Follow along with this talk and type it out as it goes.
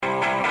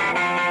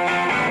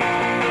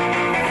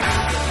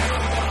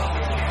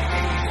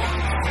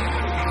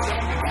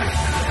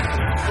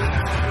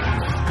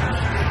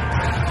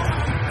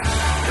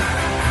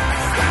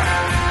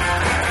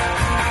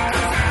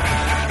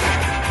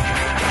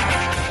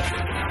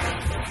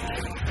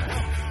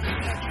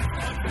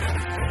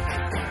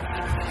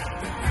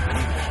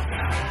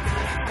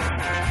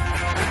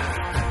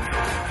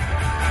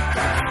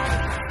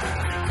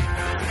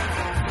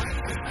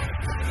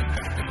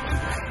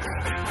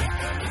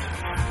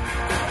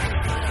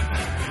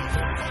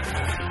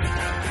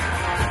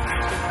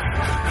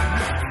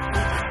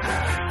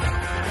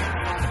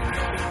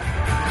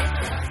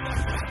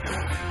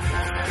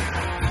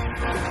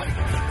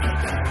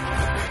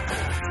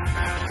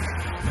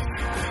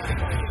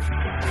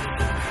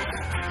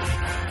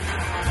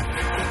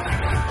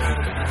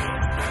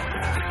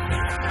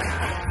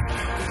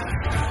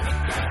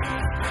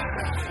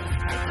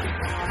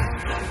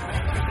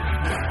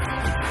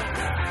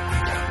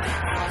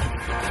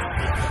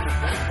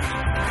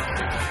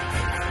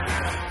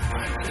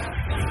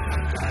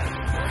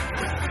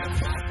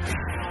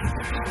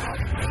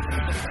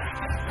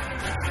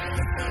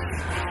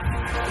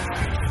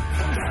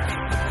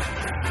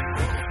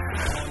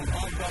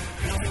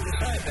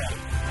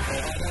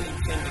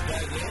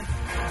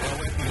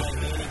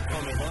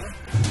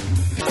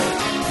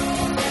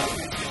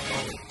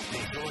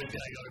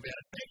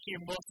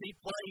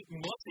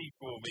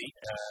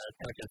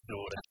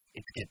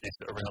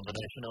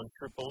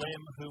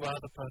are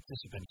the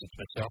participants? It's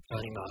myself,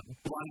 Tony Martin.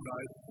 1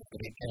 vote.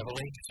 Ed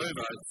Cavalier. 2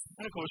 votes.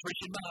 And, of course,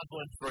 Richard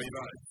Marsland. 3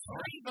 votes.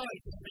 3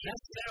 votes.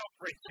 Just now,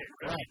 Richard.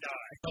 Right.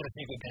 Got a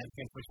few good games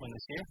against Richmond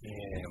this year.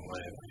 Yeah,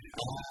 whatever.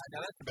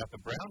 Now, that's about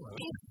the Brownlow.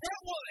 Is that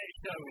what they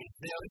show is?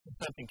 Now, this is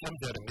something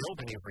comes out of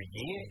Melbourne every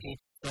year.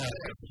 It's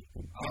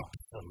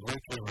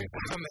absolutely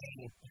ripping. I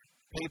mean,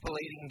 people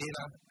eating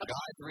dinner,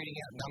 guys reading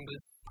out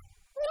numbers.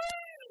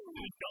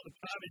 Who's got the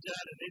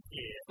Parmesan this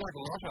year? It's like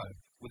Lotto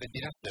with a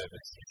dinner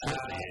service.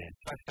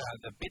 But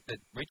the bit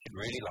that Richard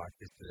really likes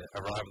is the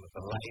arrival of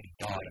the lady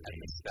guide at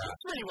the start.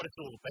 That's really what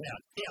it's all about.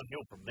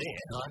 Downhill from there.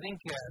 And I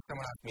think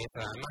someone asked me if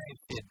I may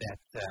have said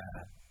that,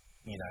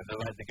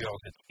 the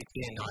girls, it's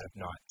their night of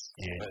nights.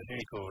 Yeah. But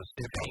because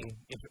they're being,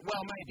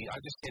 well, maybe. I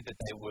just said that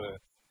they were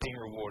being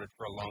rewarded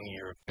for a long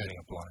year of turning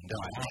a blind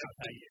eye.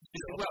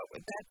 Well,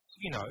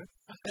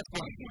 that's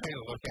one way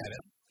to look at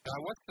it. I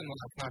watched them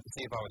last night to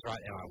see if I was right,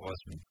 and I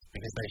wasn't.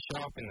 Because they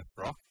show up in the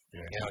frock,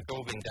 it's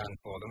all been done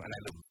for them, and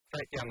they look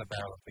straight down the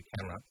barrel of the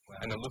camera,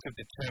 and the look of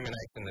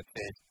determination that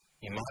says,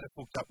 he might have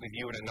hooked up with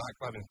you at a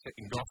nightclub in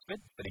Gosford,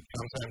 but he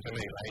comes home to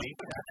me, lady.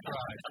 That's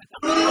right.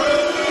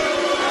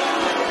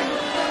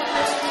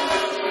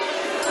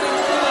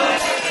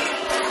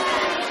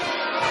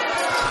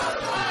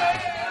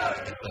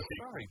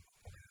 Sorry.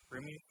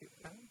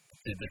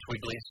 Did the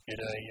Twigglies get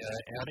a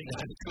outing?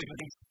 No, the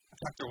Twigglies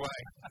tucked away.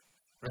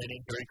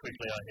 Raining very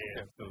quickly, I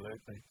hear.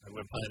 Absolutely.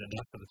 We're paying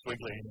enough for the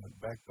Twiggly.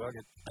 Back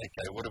bucket.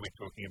 Okay, what are we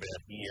talking about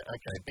here?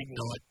 Okay, big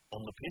night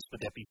on the piss,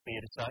 would that be fair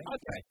to say?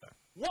 Okay, so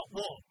what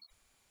was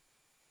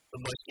the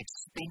most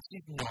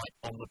expensive night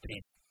on the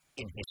piss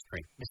in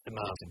history? Mr.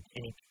 Marsden,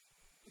 any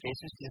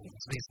guesses?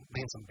 There's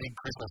been some big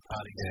Christmas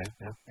parties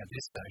at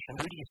this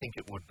station. Who do you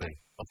think it would be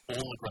of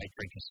all the great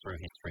drinkers through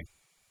history?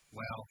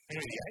 Well,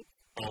 Henry VIII.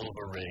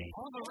 Oliver Reed.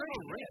 Oliver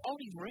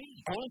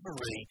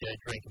Reed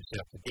drank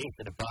himself to death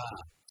at a bar.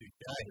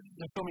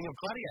 They're filming a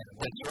Gladiator.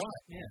 That's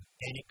right. Yeah.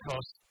 And it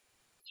cost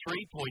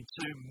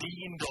 $3.2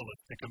 million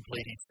to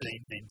complete his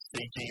scenes in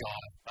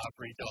CGI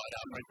after he died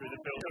halfway through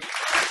the film.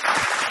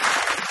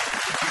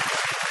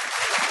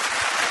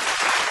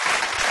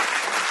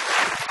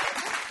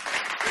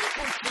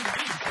 $3.2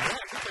 million for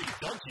that. That's pretty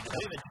dodgy to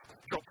me. They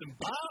dropped some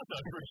bars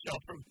over a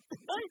shot from...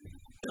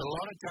 A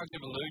lot of drugs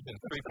of illusion,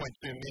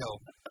 3.2 mil.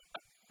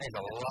 There's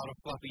a lot of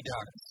fluffy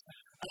ducks.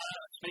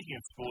 Speaking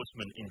of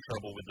sportsmen in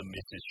trouble with the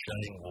missus,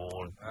 Shane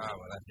Warne. Oh,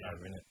 well, that's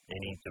over, isn't it?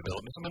 Any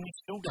developments? I mean, we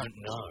still don't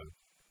know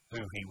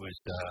who he was,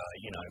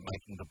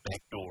 making the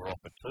backdoor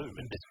offer to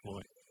at this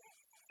point,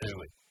 do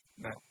we?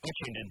 No. I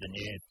tuned in the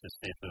news to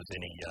see if there was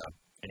any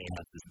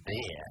answers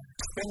there.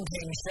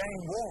 Thinking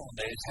Shane Warne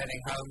is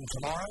heading home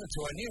tomorrow to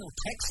a new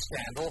text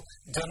scandal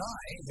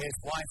denying his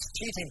wife's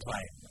cheating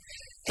claim.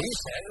 He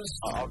says,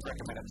 I would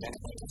recommend it.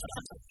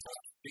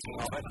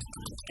 Speaking of it,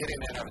 get in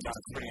there and have it done.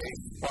 It's pretty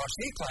easy. Well,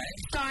 she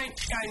claims, don't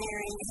go near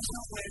him. He's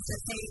not worth the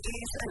thing.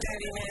 He's a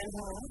dirty man.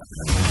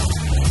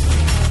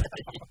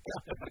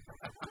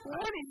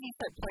 Why did he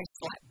play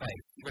flat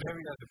bass whenever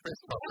he does a press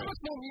conference?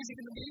 There's more music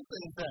in the news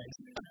these days.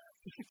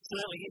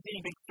 Certainly,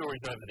 any big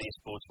stories over there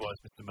sports-wise,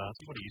 Mr.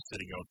 Marsden? What are you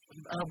sitting on?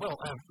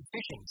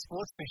 Fishing,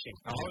 sports fishing.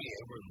 Oh,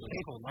 yeah.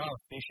 People love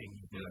fishing.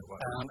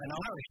 An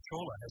Irish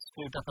trawler has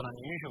scooped up an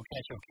unusual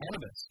catch of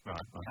cannabis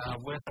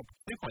worth up to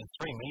 $2.3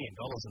 million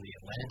in the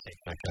Atlantic.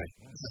 Okay.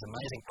 This is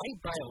amazing.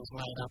 8 bales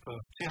made up of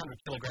 200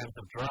 kilograms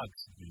of drugs,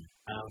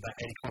 about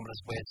 80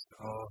 kilometres west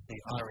of the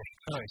Irish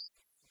coast.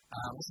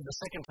 This is the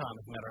second time,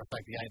 as a matter of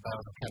fact, the 8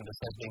 bales of cannabis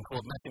has been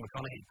caught. Matthew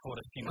McConaughey caught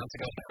it a few months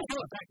ago. He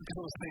threw it back because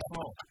it was too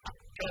small.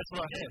 That's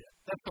right. Yeah.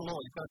 That's the law.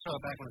 You've got to throw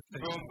it back when it's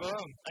too small.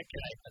 Boom.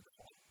 Okay.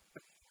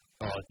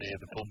 Oh, there,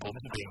 the boom boom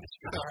is being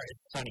destroyed. Sorry,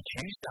 it's only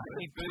Tuesday.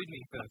 He booed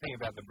me for the thing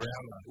about the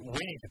brown one.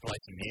 We need to play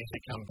some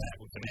music, come back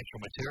with some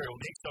actual material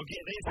next. I'll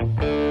get this.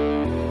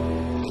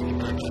 Thank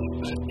you very much,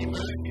 Matthew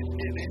Murphy.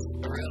 This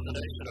around the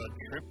nation on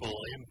Triple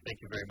M.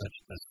 Thank you very much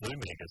to the Zoo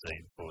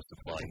Magazine for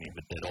supplying me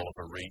with that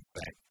Oliver Reed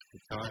fact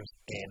at times.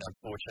 And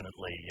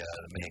unfortunately,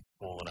 the man's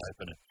fallen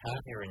open at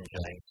Cartier and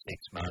James Sex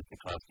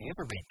Masterclass. Do you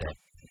ever read that?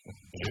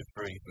 You're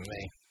free for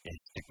me. Yes,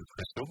 stick with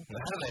Crystal.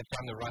 How do they have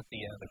time to write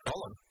the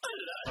column?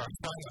 I don't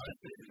know.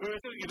 We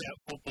were talking about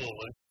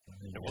footballers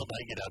and what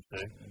they get up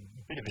to.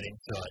 A bit of an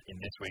insight in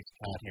this week's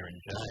Cartier and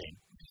Jane.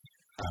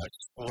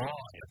 Sly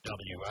of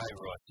WA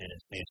writes in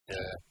and says,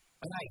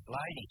 hey,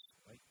 ladies,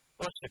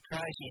 what's the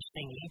craziest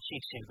thing you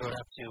chicks have got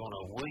up to on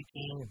a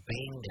weekend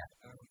bender?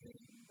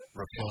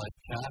 Replied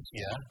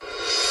Cartier.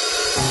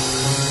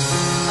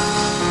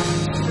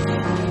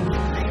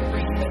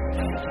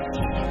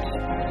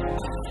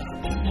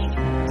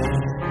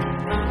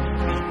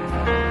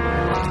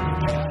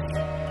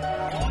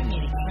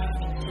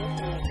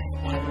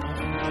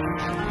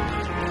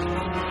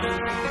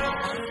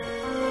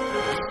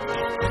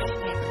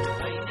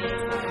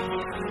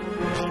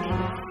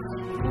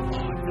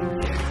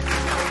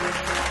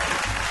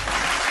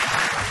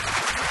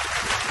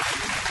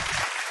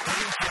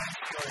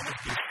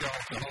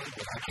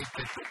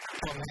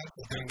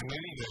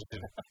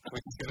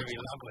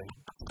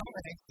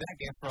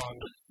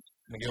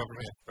 The girl from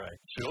Hairspray.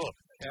 Sure.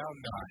 How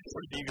nice.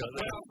 What have you got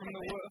there? Well,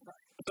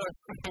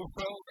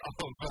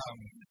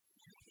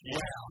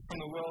 from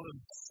the world of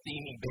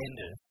steamy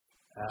benders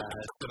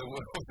to the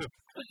world of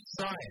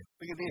science.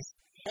 Look at this.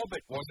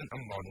 Hobbit wasn't a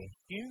modern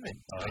human.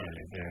 Oh,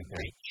 yeah.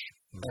 Reach.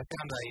 They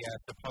found a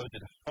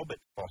supposed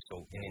Hobbit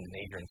fossil in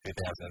Indonesia in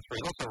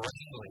 2003. Lots of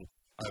wrangling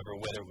over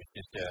whether it was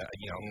just a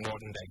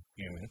modern-day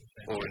human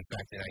or, in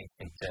fact, an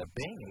ancient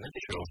being.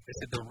 They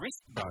said the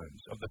wrist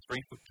bones of the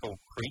 3-foot-tall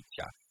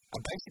creature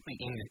are basically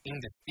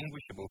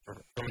indistinguishable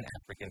from an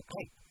African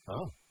ape.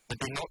 Oh. But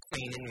they're not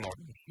seen in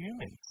modern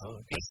humans. Oh,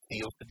 okay. This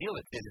seals the deal.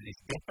 It says it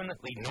is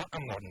definitely not a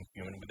modern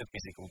human with a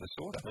physical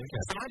disorder.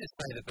 Okay. Scientists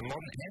say that the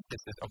modern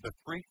ancestors of the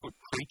 3-foot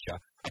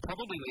creature are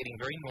probably leading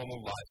very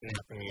normal lives in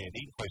our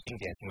community, hosting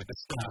Dancing with the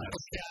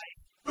Stars. Okay.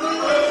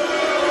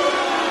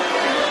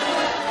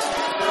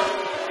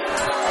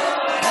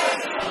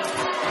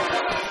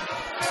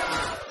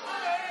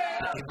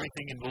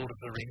 Everything in Lord of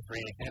the Rings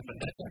really happened.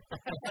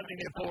 That's something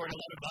they're pouring a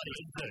lot of money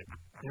into.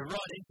 They're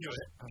right into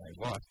it.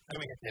 What? And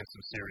we have to have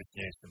some serious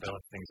news to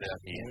balance things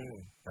out here.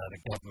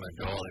 The government,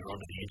 they're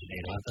onto the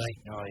internet, aren't they?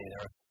 Oh, yeah,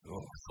 they're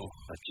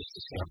I just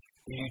discovered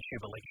The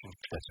YouTube election.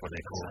 that's what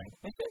they're calling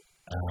it. Is it?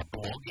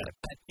 Blog. Got a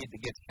fat kid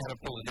that gets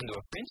catapulted into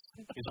a fence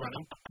is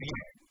running.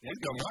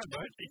 He's got my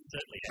vote. He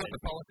certainly Got has.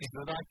 the policies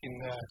that I can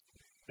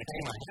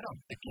hang my head on.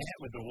 The cat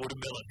with the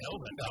watermelon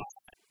helmet.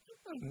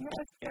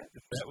 Nice cat.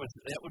 That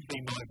would be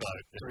my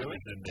vote. Really?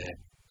 In there.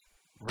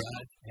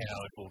 Raj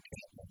Howard will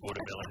cat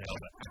watermelon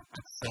helmet.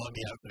 Sign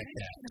me up for the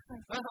cat.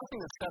 I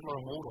think that Sadler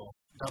and Waldorf,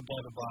 dubbed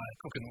over by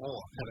Cook and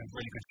Moore, had a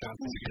really good chance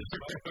to get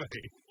it.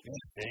 Really?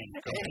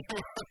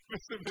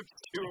 Some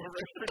obscure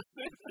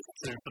references.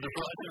 So for the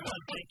price of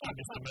one, thank you,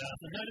 Mr.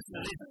 Mouse. And notice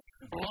that this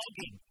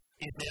blogging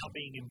is now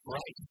being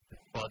embraced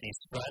by the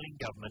Australian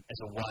government as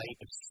a way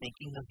of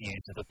seeking the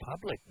views of the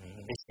public.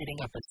 They're setting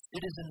up a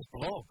citizens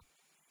blog.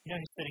 You know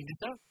who's setting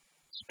this up?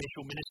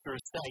 Special Minister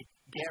of State,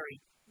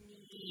 Gary.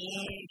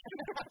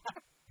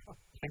 I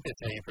think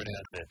that's how you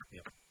pronounce it.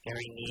 Yep.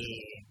 Gary.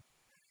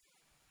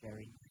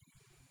 Sorry.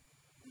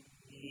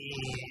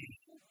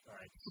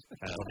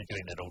 I'll be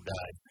doing that all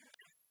day.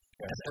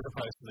 As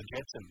opposed to the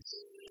Jetsons.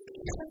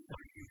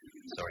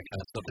 Sorry,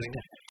 can't stop doing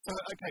that. So,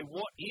 okay,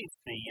 what is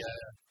the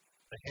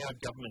Howard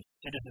government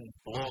citizens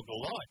blog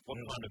like? What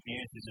kind of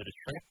views is it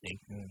attracting?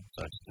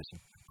 So just do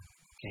some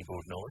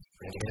keyboard noise.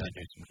 We're going to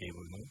do some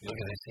keyboard noise. Look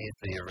at this. Here's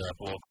their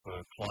blog for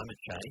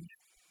climate change.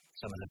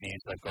 Some of the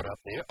views they've got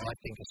up there. I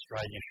think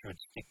Australia should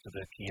stick to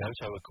the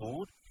Kyoto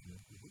Accord.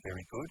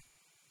 Very good.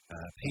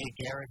 Peter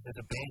Garrett has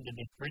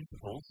abandoned his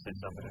principles, said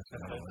someone.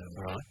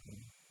 Right.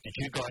 Did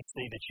you guys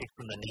see the chick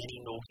from the nanny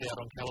north out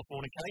on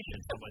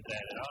Californication? Someone said,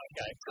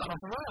 okay, it's gone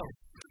off the rails.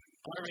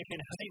 I reckon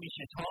Hamish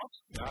is hot.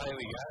 Oh, there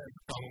we go.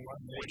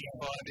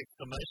 25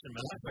 exclamation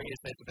marks. I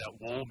guess that's about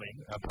warming.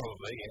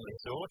 Probably, yeah.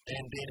 Sort.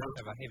 And then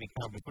Have a heavy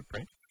carbon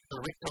footprint.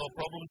 erectile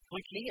problems,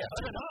 click here. I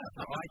don't know.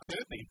 I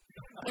turvy.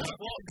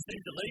 What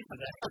seems to lead for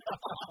that?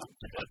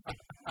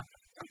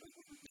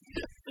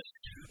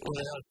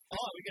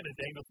 We're going to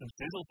dangle some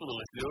sizzle for the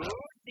listeners.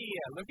 Oh,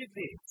 dear, look at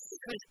this.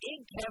 Because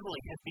Ed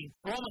Cavalier has been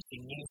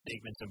promising new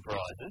segments and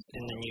prizes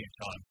in the New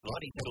Times slot.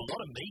 He's had a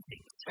lot of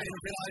meetings. And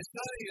can I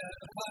say,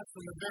 apart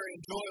from a very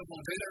enjoyable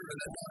dinner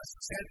and a nice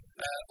chat,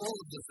 all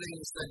of the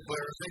things that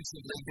were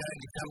eventually going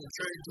to come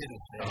true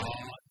didn't.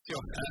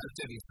 Didn't.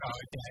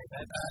 Okay.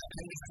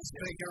 And Mr.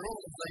 Speaker,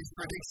 all of these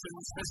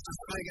predictions, Mr.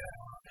 Speaker,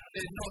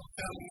 did not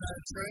come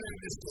true,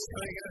 Mr.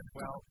 Speaker.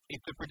 Well,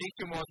 if the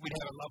prediction was we'd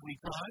have a lovely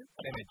time,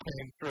 then it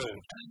came true.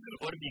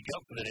 What have you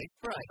got for the next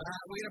break?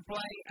 We're going to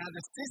play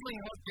the sizzling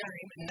hot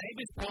game,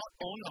 Neighbours Pot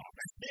or Not.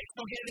 Next,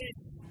 we'll get in.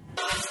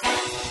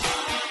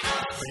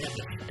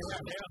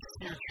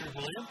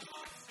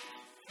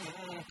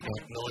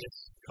 Noise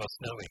costs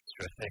no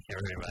extra. Thank you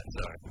very much.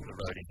 Sorry, the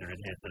roadies are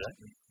in here today.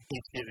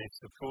 Yes,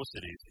 of course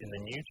it is. In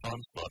the New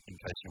Times slot, in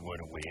case you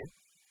weren't aware,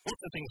 what's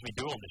the things we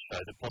do on the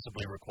show that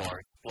possibly require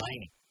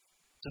explaining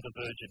to the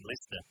virgin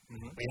listener?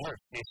 We are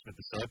obsessed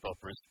with the soap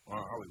operas.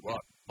 Are we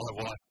what? My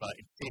wife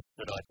insists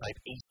that I tape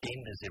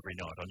EastEnders every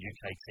night on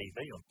UK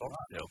TV on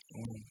Foxtel.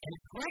 And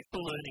it's great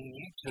for learning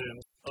new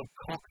terms of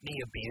Cockney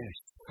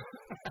abuse.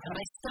 And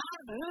they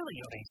start early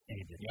on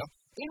EastEnders. Yep.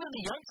 Even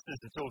the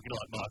youngsters are talking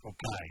like Michael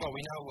Caine. Well,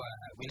 we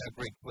know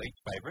Greg Fleet's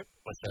favourite.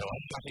 What's that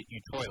one? Shut it, you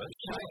toilet.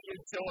 Shut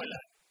your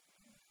toilet.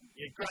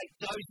 You great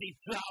dozy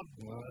tub.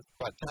 Well, that's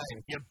quite tame.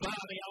 You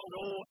barmy old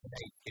horse.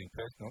 Hey, too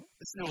personal.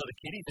 Listen to what the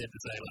kiddies had to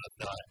say last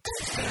night.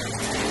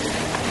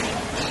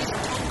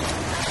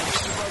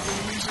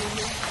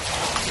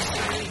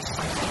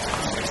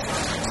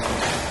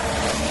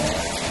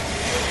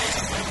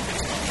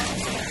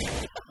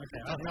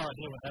 Okay, I have no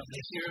idea what that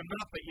means. You're a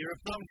muppet, you're a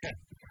pumpkin.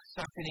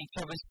 Sucking each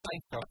other's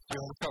face off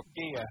during Top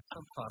Gear.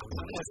 Subtitles.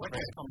 It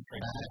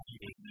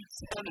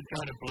sounded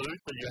kind of blue,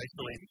 so you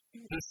actually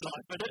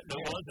deciphered it, but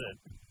it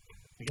wasn't.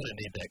 You're going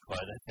to need that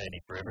quote. That's handy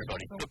for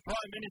everybody. The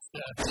Prime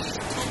Minister.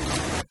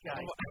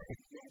 Okay.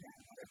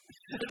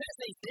 But that's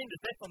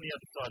EastEnders. That's on the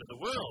other side of the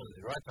world.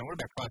 Right, so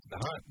what about Close to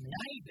Home?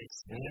 Neighbours.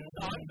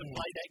 Time to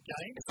play that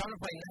game. It's time to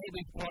play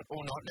neighbours plot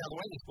or not? Now, the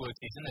way this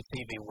works is in the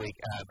TV week,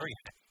 very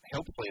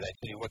helpfully they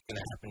tell you what's going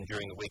to happen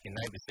during the week in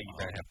Neighbours, so you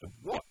don't have to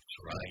watch,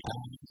 right?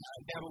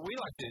 Now, but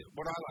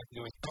what I like to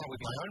do is come up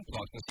with my own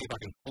plots and see if I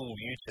can fool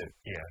you two.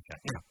 Yeah, okay.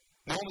 Now,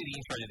 normally the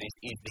intro to this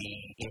is the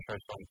intro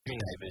song to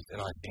Neighbours,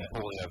 and I sing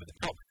poorly over the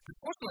top.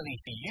 Fortunately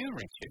for you,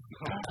 Richard,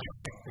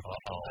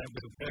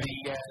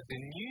 the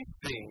new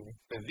thing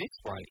for this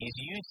one is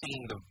you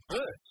singing the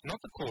verse,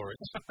 not the chorus,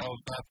 of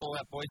Fall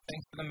Out Boys,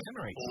 Thanks for the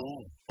Memories.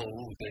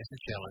 Oh, there's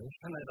a challenge.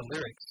 I know the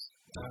lyrics.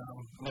 I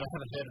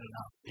haven't heard it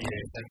enough.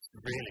 Yeah, that's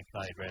really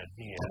played around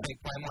here. I think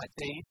play my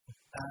teeth.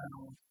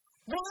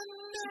 One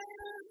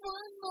night,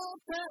 one more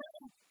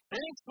time.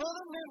 Thanks for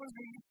the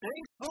memories.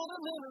 Thanks for the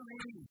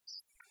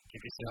memories.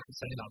 Give yourself a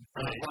second.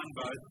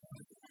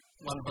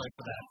 One vote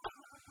for that.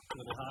 A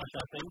little harsh,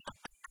 I think.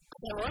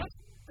 All right.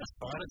 That's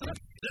fine, isn't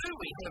it? Do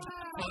we have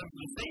time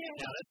to see it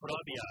now? That's what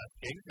I'd be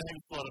asking.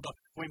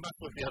 We must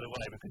look the other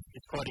way because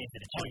it's quite easy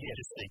to check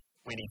to see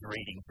when he's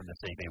reading from the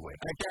CV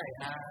week. Okay,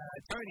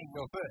 Tony,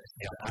 you're first.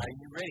 Yeah. Are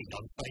you ready?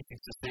 I'm facing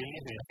Cecilia,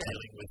 who's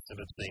dealing with some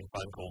obscene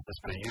phone calls as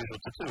per usual.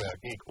 It's a 2-hour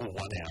gig, or 1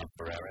 hour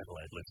for our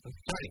Adelaide listeners.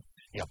 Tony,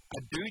 yep.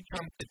 A dude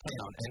comes to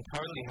town and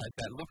totally has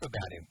that look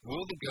about him.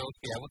 Will the girls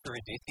be able to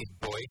resist his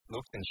boy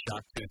looks and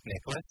shark tooth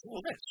necklace?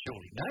 Well, that's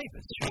surely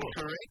Neighbours. Sure.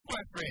 Correct,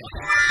 my friend.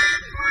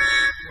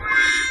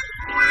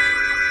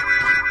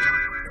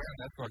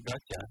 That's what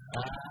got you.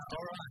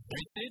 All right,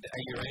 Richard,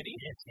 are you ready?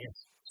 Yes.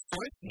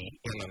 Sophie,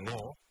 Emma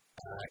Moore,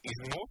 is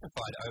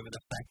mortified over the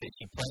fact that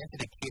she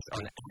planted a kiss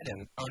on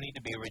Adam only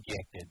to be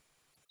rejected.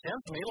 Sounds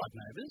to me like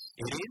Neighbours.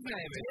 It is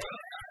Neighbours.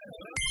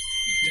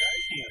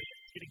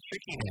 It's getting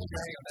tricky now.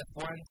 Okay, that's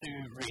 1 to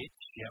Rich.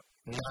 Yep.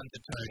 1 to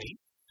Tony.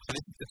 So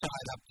this is the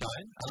tied-up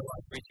tone.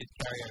 Otherwise, Richard's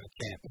carryover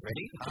champ.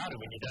 Ready? Harder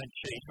when you don't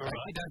cheat. All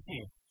right. Don't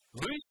you?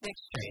 Loose sex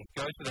change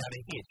goes without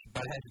a hitch,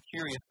 but has a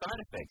curious side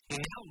effect.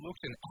 He now looks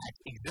and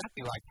acts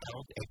exactly like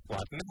Harold's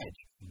ex-wife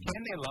Madge.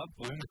 Can their love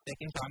bloom a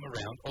second time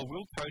around, or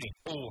will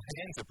Cody's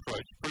all-hands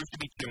approach prove to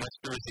be too much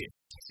to resist?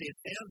 See, it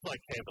sounds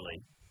like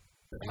Heavily,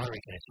 but I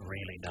reckon it's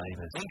really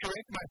Neighbours.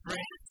 Incorrect, my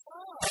friend.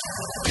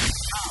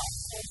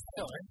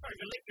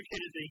 I've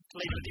electrocuted the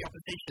leader of the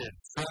opposition.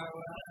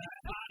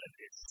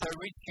 So,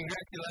 Rich,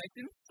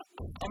 congratulations.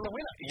 I'm the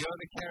winner. You're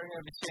the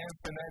carryover champ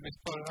for Neighbours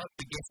Plot Up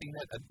for guessing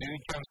that a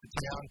dude comes to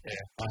town.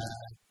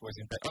 Was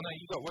in fact. Oh, no,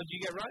 what did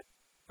you get right?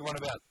 The one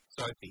about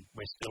Sophie.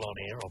 We're still on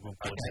air.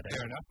 Okay,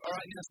 fair enough. All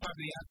right, now it's time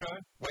for the outro.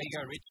 Way you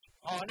go, Rich.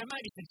 Oh, no,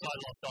 maybe since I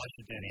lost, I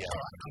should do the outro.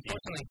 All right,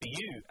 unfortunately for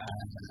you,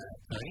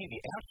 Tony,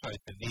 the outro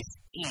for this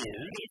is...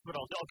 Here's what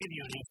I'll give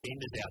you an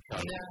EastEnders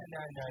outro.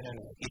 No.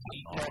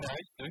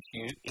 It's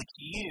you. It's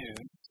you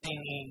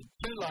singing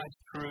Two Lives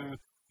Crew,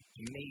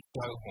 Me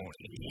So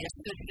Horny.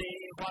 Yesterday,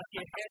 what you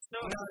had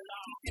so long.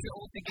 It's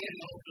all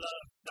together,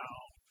 love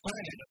song.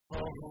 Turning the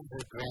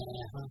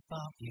photograph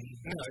of you.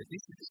 No,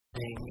 this is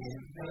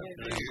singing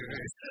the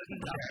lyrics.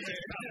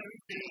 Nothing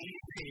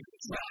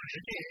trying to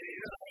get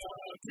it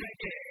all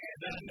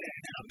together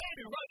now.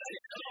 Maybe run that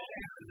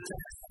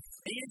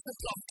here's the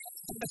song.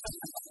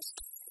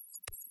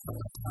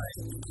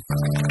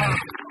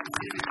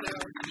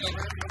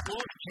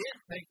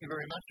 Thank you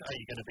very much. Are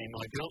you going to be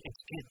my girl?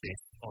 It's Get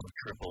This on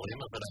Triple M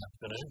of an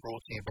afternoon,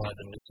 brought to you by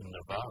the Nissan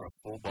Navara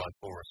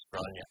 4x4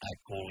 Australia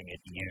Act, calling it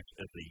Ute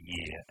of the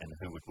Year. And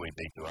who would we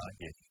be to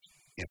argue?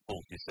 You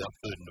fooled yourself,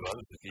 burden to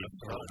others if you're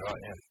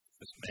right now.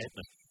 It's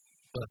madness.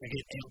 Don't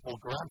forget Ample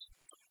Grunt.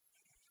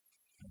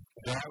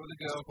 Guy with a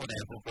girl called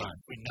Ample Grunt.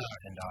 We know,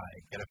 and I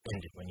get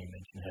offended when you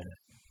mention her.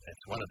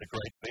 It's one of the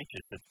great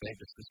features that made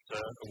us this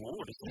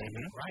award, isn't it?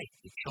 Great.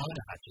 The China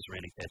Hutch is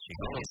really catching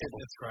on.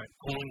 That's great.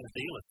 Calling the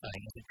dealer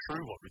saying, is it true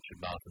what Richard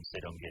Martin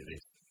said on Get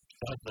This?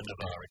 Does the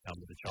Navara come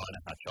with the China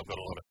Hutch? I've got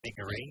a lot of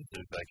figurines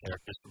of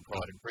characters from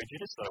Pride and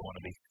Prejudice that I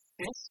want to be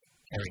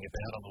carrying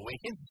about on the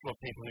weekends. It's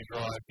what people who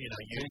drive, are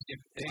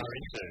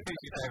into. Who's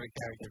your favourite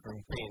character from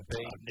P&P?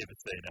 I've never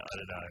seen it. I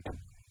don't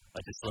know. I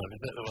just love it.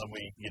 Is that the one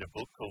we get a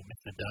book called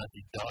Mr.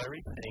 Darcy's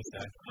Diary? I think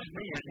so.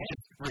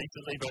 Just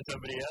recently by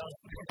somebody else.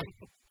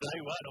 Say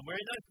what? I'm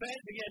wearing those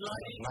pants again,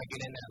 lady. Like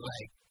it in that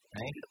leg.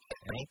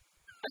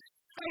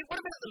 Hey, what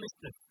about the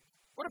listeners?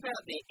 What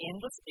about the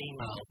endless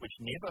emails which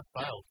never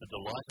fail to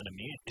delight and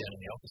amuse down in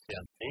the office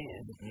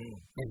downstairs?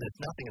 And there's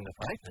nothing in the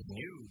papers.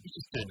 You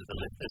just turn to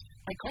the listeners.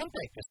 They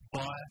contact us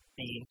via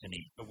the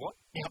internet. The what?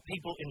 Now,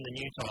 people in the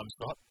New Times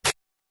got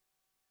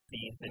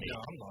the internet.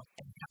 No, I'm not.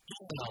 And how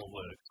email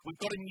works.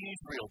 We've got a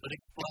newsreel that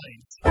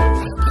explains.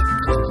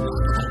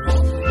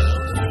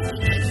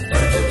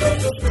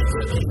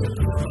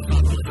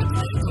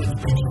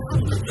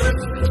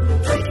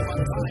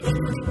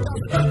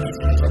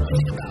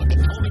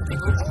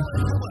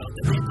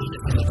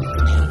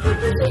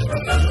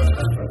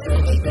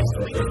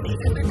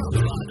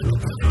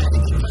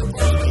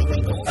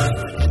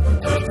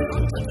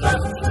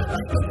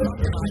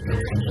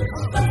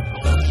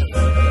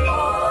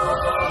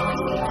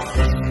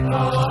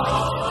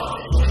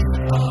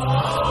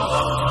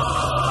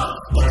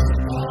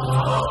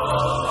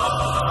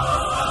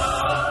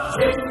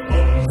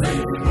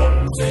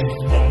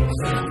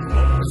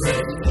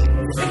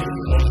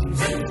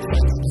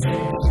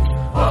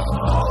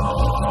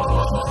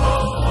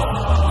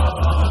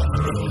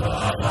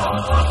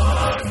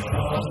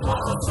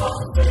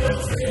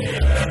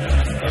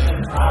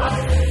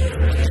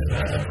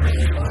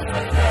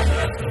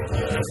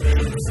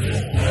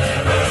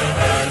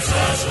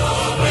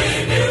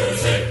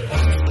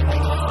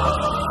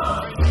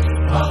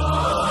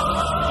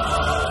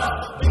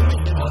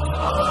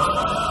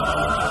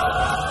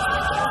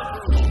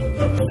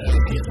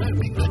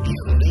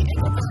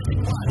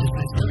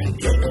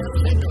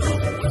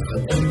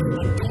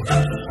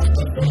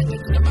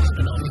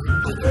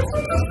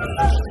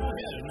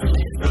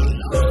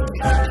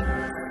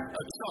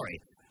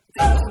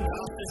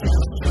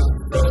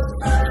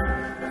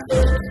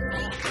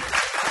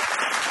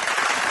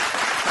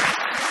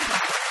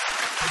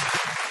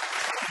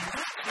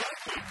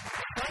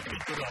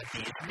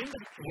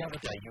 The other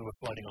day you were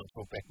floating on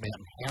Talkback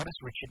Mountain. How does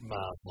Richard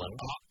Marsland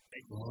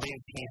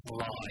live his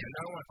life?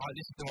 No one,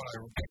 this is the one I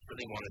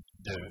desperately wanted to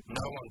do.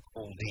 No one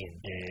called in.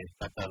 Yes,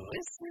 but the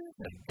listeners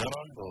have got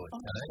on board.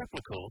 A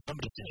couple of calls.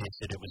 Somebody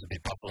suggested it was a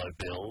bit Buffalo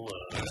Bill.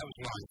 That was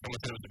mine. Someone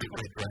said it was a bit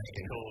Red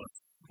Dragon. Of course.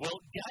 Well,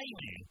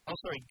 Gavman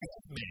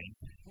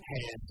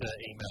has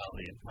emailed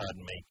in.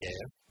 Pardon me,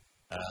 Gav.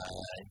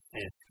 It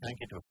says, can't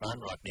get to a phone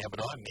right now,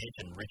 but I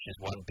imagine Rich's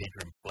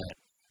one-bedroom flat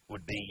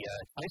would be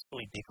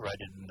tastefully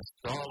decorated in the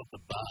style of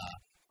the bar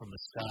from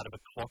the start of A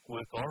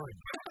Clockwork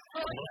Orange.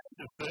 Lots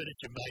of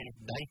furniture made of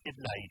naked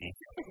ladies.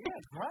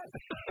 Yeah, right.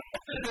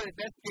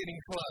 That's getting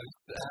close.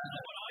 What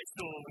I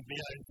saw with my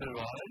own two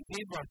eyes.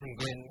 Here's one from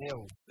Glenn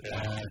Mills,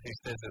 who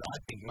says that I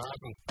think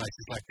Marsland's place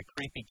is like the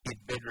creepy kid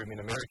bedroom in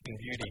American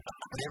Beauty,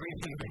 and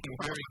everything being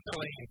very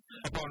clean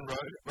upon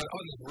rows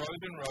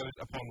and rows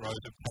upon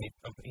rows of tape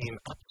of him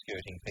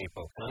upskirting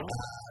people.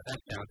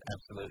 That sounds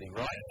absolutely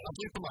right. I'll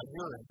do for my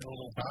urine in a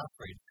little bath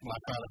fridge for my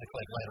father to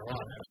collect later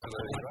on.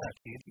 Absolutely right.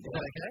 Is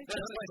that okay?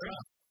 That's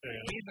right.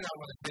 Here's another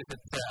one that says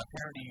that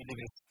apparently you live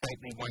in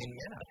stately Wayne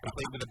Manor,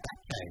 complete with a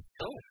back cave.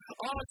 Oh,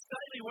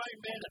 stately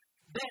Wayne Manor.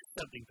 That's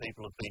something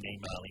people have been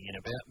emailing in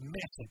about.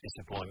 Massive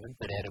disappointment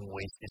that Adam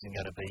West isn't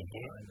going to be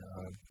here. I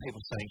know.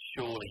 People saying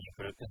surely you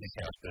could have, because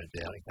his house burned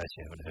down, in case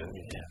you haven't heard.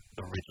 Yeah.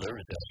 The Riddler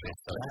is our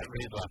best. That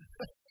Riddler.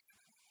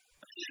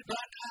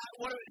 But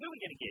who are we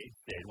going to get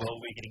instead? Well,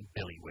 we're getting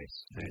Billy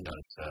West, who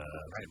does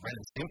Ren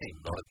and Stimpy,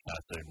 a lot of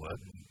cartoon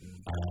work.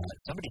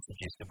 Somebody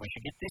suggested we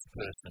should get this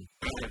person.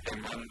 We have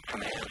them run from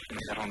the house and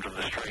out onto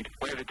the street.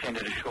 We've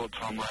attended a short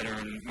time later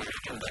and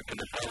we've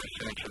conducted a thorough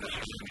search of the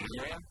surrounding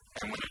area,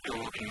 and we're still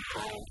looking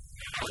for all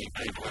 3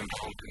 people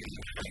involved in the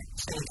incident.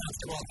 Still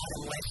comfortable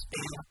Adam West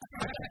now.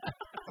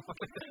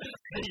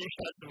 You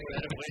comfortable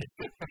Adam West?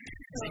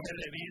 Is he going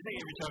to have music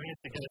every time he has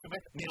to go to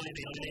it?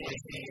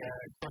 Is he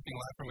crossing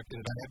live from a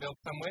conveyor belt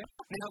somewhere?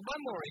 Now,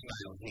 one more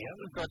email here.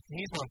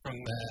 Here's one from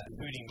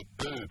Hootie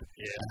McBoob.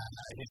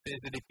 Who says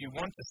that if you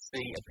want to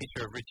see a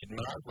picture of Richard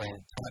Marsland,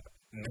 type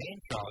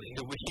man-child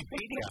into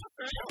Wikipedia.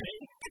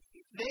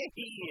 There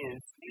he is.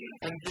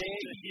 And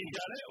there you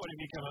got it. What have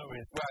you come up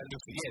with? Right,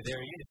 look,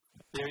 there he is.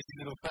 There's his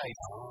little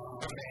face.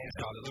 A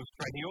man-child. It looks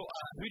great.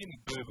 Hootie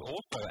McBoob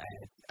also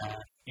adds,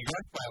 you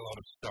guys play a lot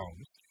of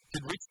songs.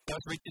 Does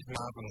Richard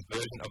Marsland's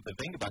version of the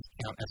Venga Bus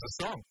count as a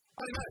song?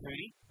 I don't know,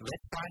 Hootie.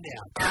 Let's find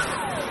out.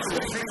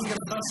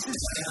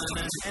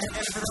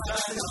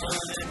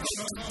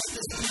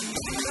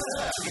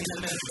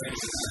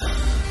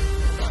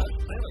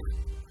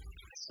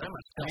 So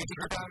much music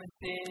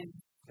performances.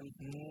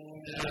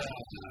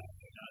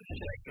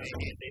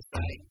 They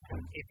say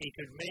if he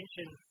could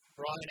mention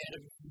Brian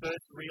Adams'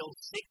 first real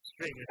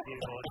 6-string a few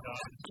more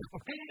times,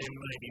 then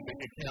maybe we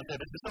could count that.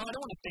 But I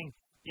don't want to think,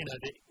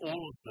 all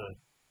of the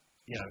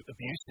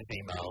abusive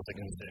emails are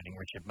concerning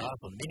Richard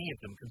Marsland. Many of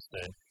them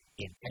concern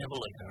Ian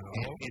Cavalier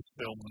and his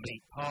film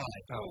Meat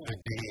Pie. Oh,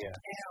 dear.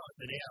 Hours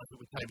and hours it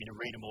would take me to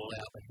read them all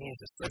out, but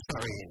here's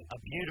a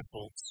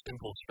beautiful,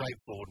 simple,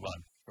 straightforward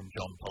one from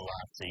John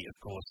Palazzi. Of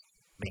course,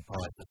 Meat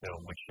Pie is the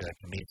film which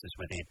commences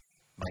with Ed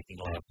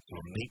making love to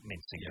a meat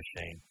mincing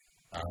machine.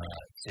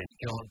 Says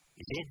John,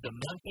 is Ed the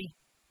monkey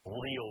or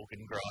the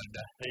organ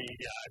grinder? There you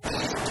go.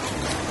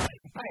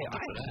 Hey,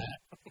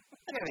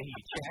 I never hear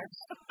you, chaps.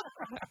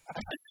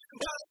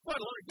 Well, there's quite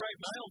a lot of great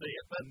mail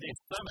there, but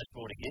there's so much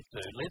more to get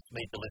to. Let's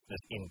meet the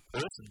listeners in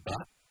person,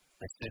 but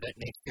let's do that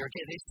next. Here,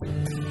 get this.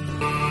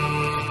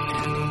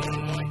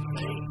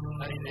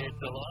 Hey there,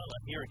 Delilah.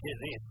 Here, get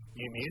this.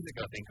 New music,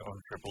 I think, on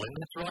Triple M.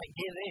 That's right,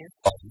 get this.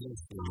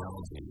 This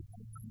theology.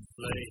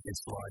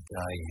 It's like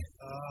a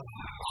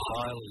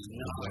highly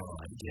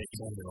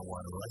Formula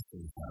One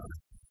racing car.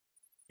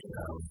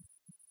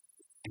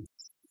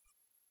 It's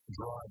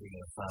driving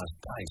at a fast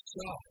pace.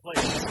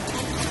 Please.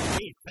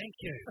 Thank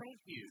you.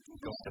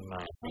 Dr.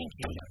 Mark. Thank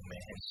you, young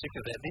man. Sick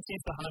of that. This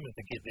is the home of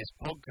the Get This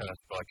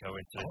podcast by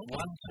coincidence.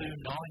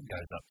 129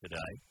 goes up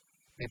today.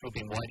 People have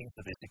been waiting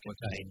for this. It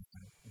contains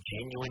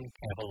genuine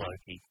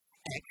Cavaloki,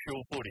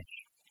 actual footage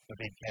of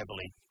Ed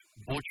Cavalier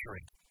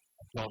butchering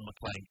John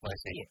McClane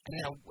Classic. Yeah.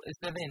 Now,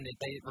 so then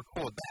they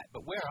record that,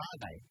 but where are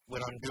they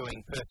when I'm doing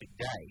Perfect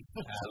Day,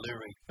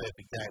 Lyric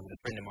Perfect Day with a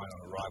friend of mine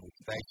on a rival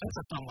station? That's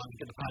a song I'm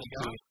going to play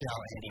to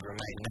shall Andy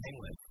remain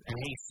nameless, and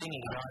he's singing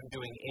and I'm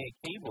doing air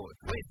keyboard.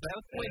 Where's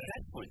that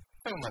footage?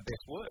 Some of my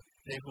best work.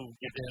 People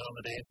get down on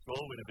the dance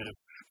floor with a bit of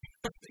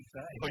Perfect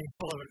Day. Or you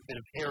follow a bit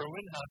of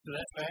heroin after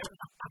that, man,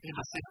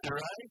 into Sister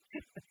A.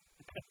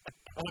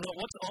 Oh, no,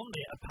 what's on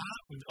there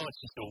apart from,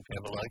 it's just all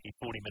Cavaloki,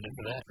 40 minutes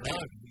of that. No,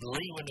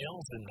 Lee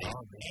Winnell's in there,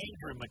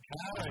 Andrew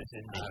McCarro's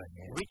in there,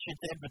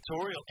 Richard's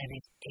advertorial, and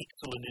his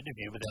excellent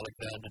interview with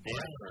Alexander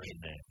Downer in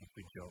there.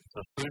 Good job.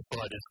 The Foo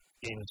Fighters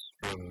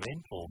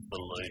instrumental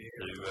salute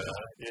to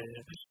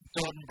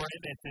Todd and Brad,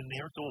 that's in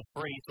there. It's all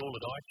free, it's all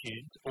at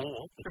iTunes, or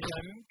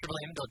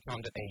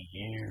triplem.com.au.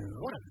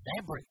 What a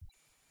labyrinth.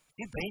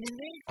 You been in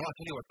there? Oh, I'll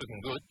tell you what's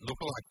looking good.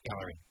 Lookalike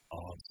gallery.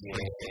 Oh,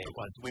 yeah.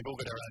 We've all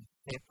got our own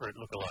separate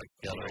lookalike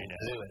gallery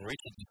now. And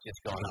Richard's has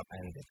just gone up,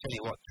 and I tell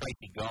you what,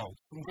 Tracy Gold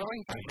from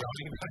Growing Pains.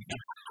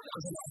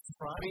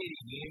 Friday,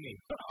 you hear me?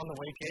 On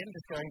the weekend,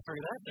 just going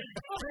through that.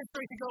 There's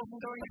Tracy Gold from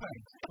Growing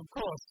Pains. Of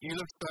course, you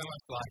look so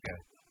much like her.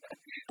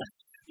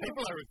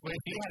 People are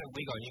requesting. If you had a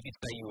wig on, you could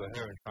say you were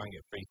her and try and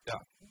get free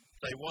stuff.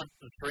 They want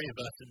the three of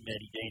us and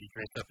Maddie D to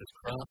dress up as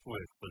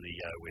craftwork for the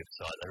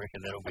website. I reckon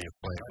that'll be a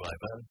play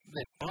flavour.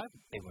 There's 5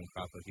 people in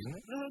craftwork, isn't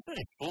it? No, there's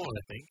only 4,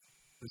 I think.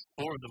 There's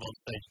 4 of them on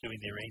stage doing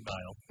their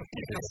email.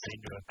 You've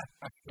been to a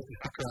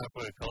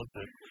craftwork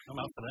concert. I'm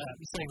up for that.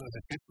 You're saying there was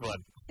a 5th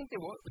one. I think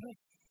there was.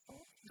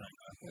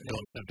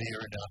 Not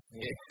severe enough.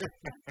 Yeah.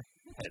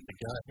 Had to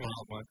go.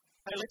 Wild one.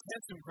 Hey, let's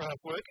have some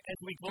craftwork as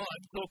we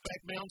climb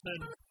Talkback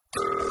Mountain.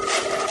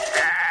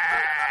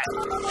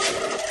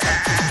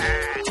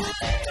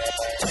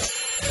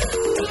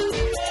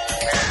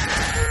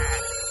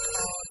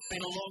 It's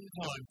been a long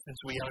time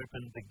since we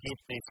opened the Get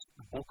This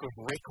Book of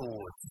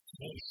Records.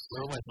 Yes,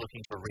 we're always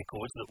looking for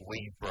records that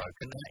we've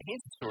broken.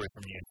 Here's a story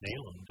from New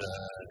Zealand.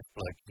 This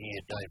bloke here,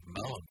 Dave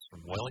Mullins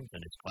from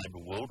Wellington, has claimed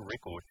a world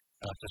record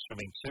after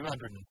swimming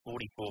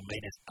 244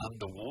 metres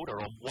underwater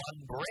on one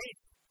breath.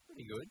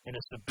 Pretty good. In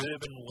a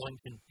suburban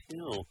Wellington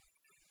pill.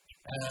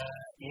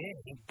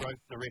 He broke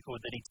the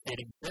record that he set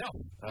himself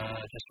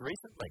just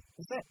recently.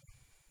 Is that?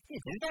 He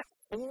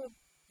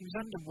was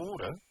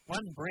underwater,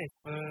 one breath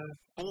for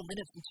 4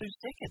 minutes and 2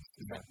 seconds.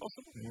 Is that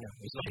possible? No.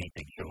 It's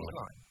cheating, surely.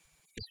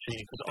 It's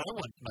cheating, because I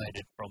once made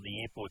it from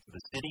the airport to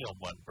the city on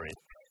one breath.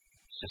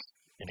 It's just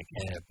in a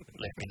cab. It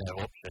left me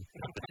no option,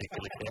 a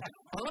particular cab.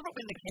 I love it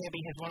when the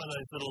cabbie has one of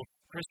those little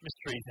Christmas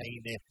trees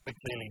hanging there, but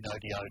clearly no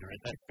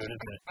deodorant. That's good,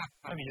 isn't it?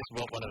 Maybe just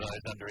want one of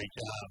those under each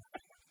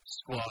arm.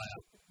 Squire.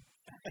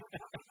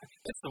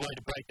 That's the way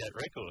to break that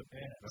record.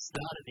 Yeah.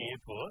 Start at the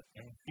airport.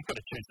 Yeah. You've got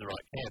to choose the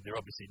right cab. They're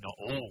obviously not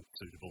all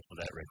suitable for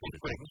that record.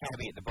 Put a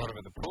cabbie at the bottom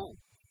of the pool.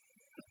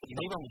 You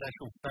need one with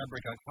actual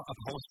fabric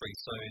upholstery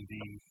so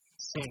the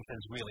scent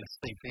is really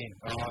seep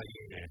in. Oh,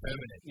 yeah.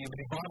 Permanent. Yeah, but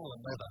the vinyl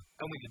and leather.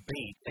 And with the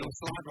bead. They will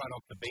slide right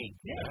off the bead.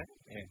 Yeah.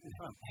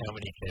 How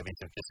many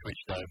cabbies have just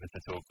switched over to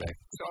Talkback?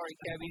 Sorry,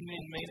 cabbie,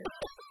 didn't mean it.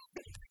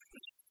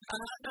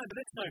 No, but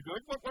that's no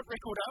good. What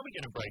record are we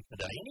going to break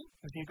today?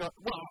 Have you got?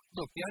 Well,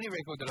 look, the only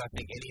record that I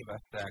think any of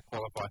us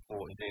qualify for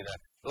is either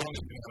the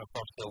longest amount of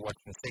Fox still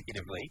watched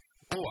consecutively,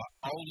 or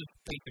oldest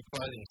piece of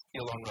clothing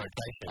still on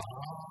rotation.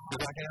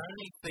 Because I can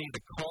only see the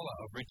collar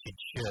of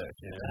Richard's shirt.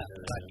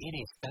 But it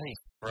is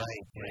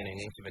sprayed in an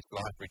inch of its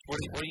life, Rich. What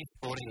are you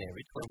sporting there,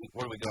 Rich?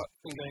 What have we got?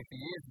 It's been going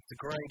for years. It's a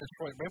grey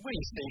Detroit Red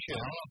Wings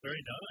t-shirt. Oh, very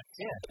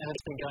nice. Yeah, and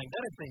it's been going.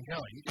 That has been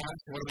going.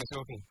 What are we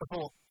talking?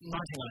 Before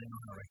 1999,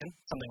 I reckon.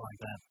 Something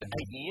like that. 8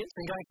 years? It's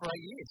been going for 8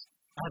 years.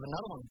 I have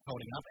another one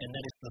holding up, and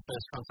that is the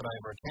first concert I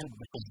ever attended,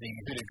 which was the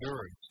Voodoo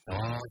Gurus.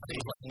 Oh, I think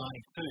it was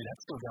 92.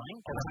 That's still going.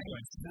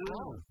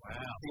 Wow.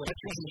 Yeah,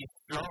 that's really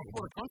strong.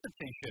 What a concert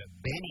t-shirt.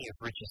 Many of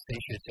Richard's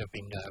t-shirts have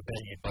been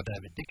valued by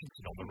David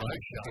Dickinson on the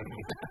road show.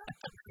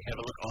 Have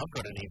a look. I've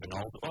got an even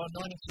older. Oh,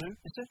 92,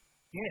 is it?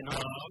 Yeah, no.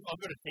 I've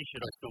got a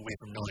t-shirt I still wear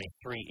from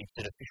 93. It's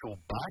an official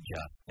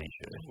Barja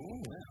t-shirt. Ooh,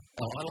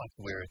 wow. I like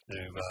to wear it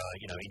to,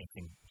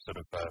 anything sort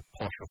of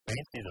posh or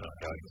fancy that I'm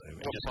going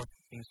to. What posh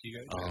things do you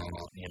go to?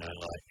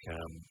 Like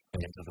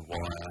Fans of the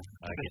Wire,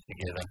 get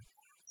together,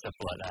 stuff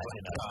like that.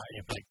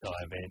 Your big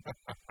tie event.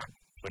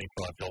 $25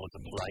 a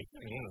plate.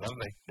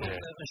 Lovely. Yeah.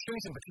 The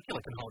shoes in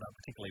particular can hold up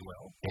particularly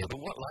well. Yeah, but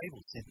what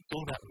labels? It's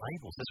all about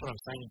labels. That's what I'm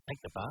saying. You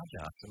take the bar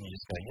charts and you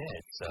just go,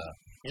 it's,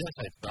 you don't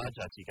say it's bar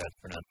charts, you go, it's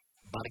pronounced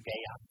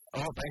Bargaya.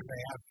 Oh,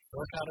 Bargaya.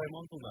 Ricardo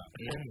Montalban.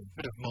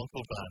 Bit of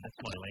Montalban.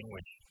 That's my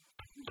language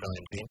that I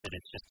invented.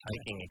 It's just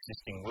taking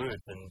existing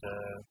words and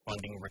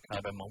finding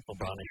Ricardo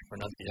Montalbanish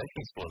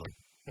pronunciations for them.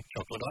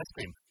 Chocolate ice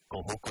cream. Oh,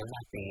 delicious.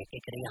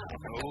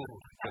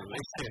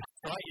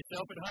 Try it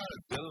yourself at home.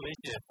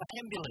 Delicious.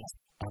 Ambulance.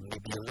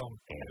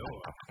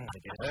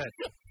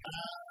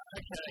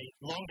 Okay,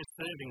 longest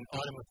serving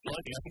item of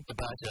clothing. I think the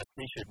Barja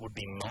t-shirt would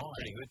be mine.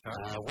 Pretty good,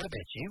 what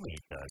about you,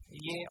 Ito?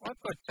 Yeah,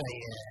 I've got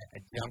a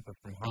jumper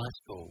from high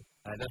school.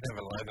 It doesn't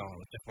have a logo on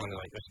it. It's just one of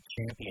it's a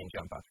champion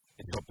jumper.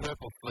 It's got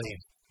purple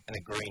sleeves and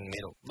a green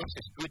middle. Looks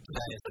as good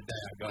today as the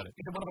day I got it.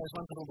 Is it one of those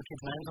ones with all the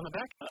kids' names on the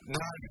back? No.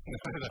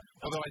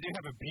 Although I do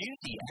have a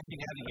beauty, actually,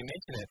 now that you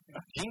mention it.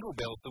 Jingle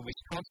Bells, the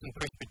Wisconsin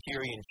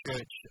Presbyterian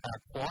Church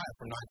choir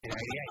from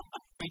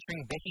 1988,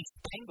 featuring Becky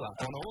Spangler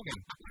on organ.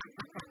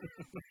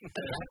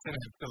 That's an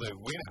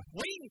absolute winner.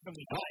 Winning from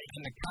the page.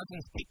 And the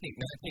Cousins Picnic,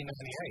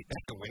 1998.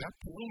 That's a winner.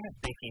 Can we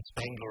have Becky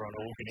Spangler on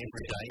organ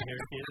every day here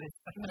at Disney?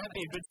 Doesn't that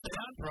be a good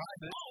sound?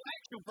 Prizes. Oh,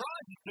 actual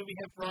prizes. Do we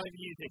have live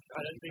music?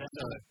 I don't think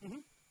so.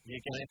 Mm-hmm. You're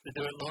going to have to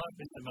do it live,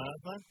 Mr.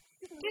 Marsland.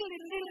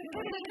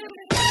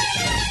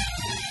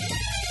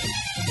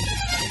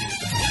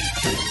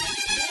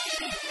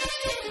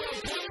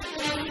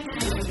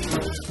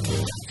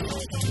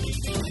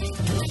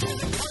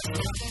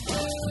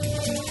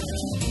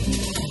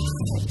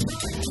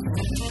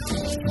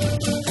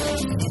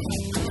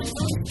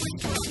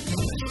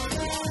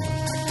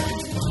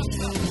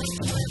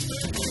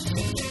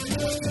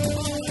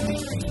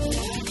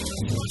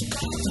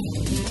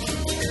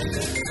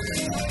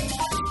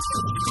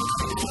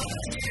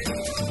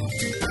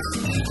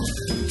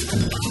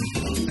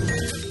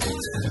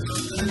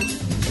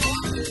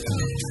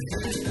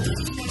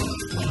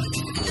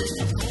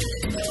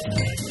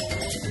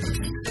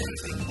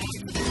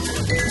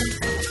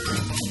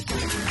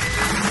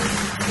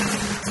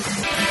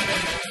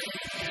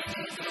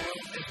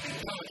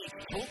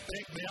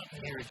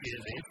 hear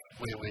this,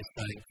 where we're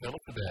saying, tell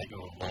us about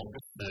your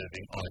longest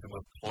serving item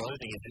of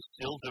clothing. Is it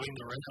still doing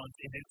the rounds?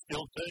 Is it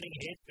still turning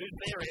heads? Who's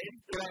there, Ed?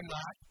 G'day,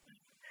 Mark.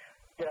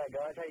 G'day,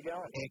 guys. How you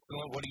going?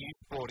 Excellent. What are you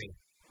sporting?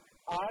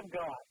 I've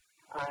got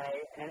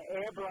an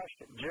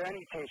airbrushed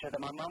Journey T-shirt that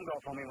my mum got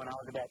for me when I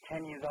was about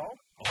 10 years old.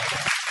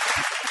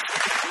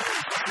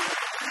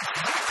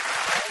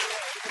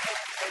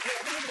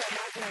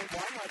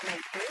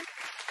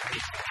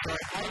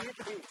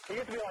 It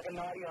used to be like a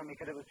 90 on me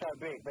because it was so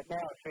big, but now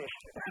it's fish.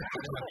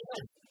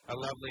 A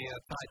lovely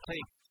tight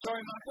tee.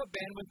 Sorry, Mark, what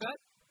band was that?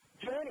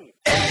 Journey.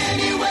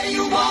 Any way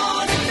you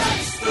want it,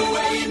 that's the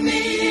way you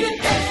need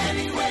it.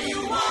 Any way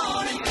you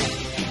want it.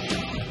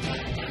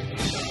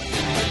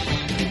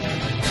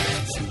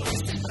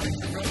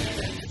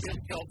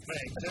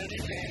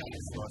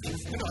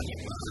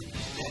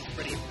 That's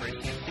pretty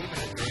impressive.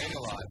 Keeping it green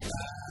alive.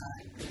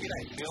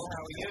 G'day, Phil.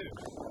 How are you?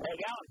 How you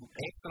going?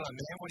 Excellent,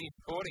 man. What are you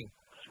sporting?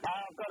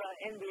 I've got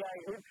an NBA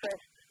Hoop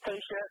Fest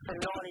T-shirt from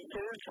 92,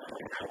 and I've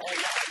got a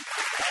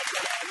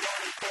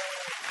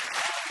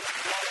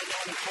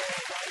 94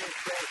 Robbins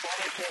shirt.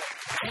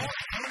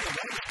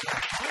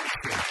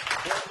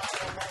 Yeah, mate,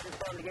 I'm waiting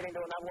for him to get into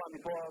another one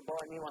before I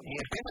buy a new one.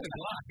 Yeah, best of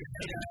luck.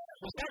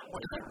 Was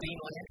that Dean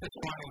Lance's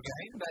final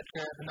game,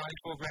 the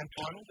 94 grand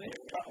final there?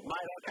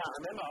 Mate, I can't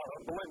remember.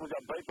 I believe we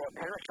got beat by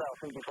Peristal, I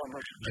think, if I'm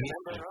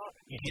remembering right.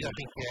 You did, I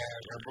think,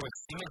 Roy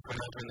Simmons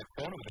went over in the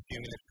corner with a few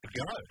minutes to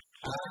go.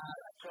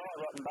 Sorry,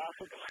 rotten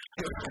bastard.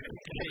 A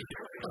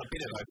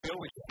bit of a Phil,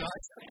 which is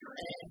nice.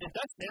 And it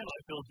does sound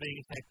like Phil's being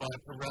attacked by a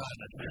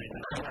piranha during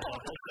the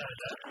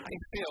Hey,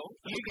 Phil,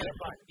 you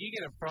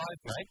get a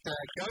prize, mate.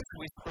 Ghost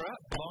Whisperer,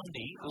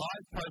 Blondie,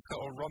 Live Poker,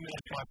 or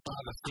Romulus My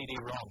Father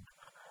CD-ROM.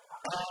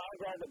 I'll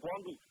go the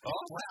Blondie.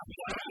 Oh, wow.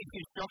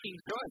 Shocking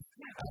choice.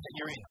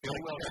 You're in, Phil.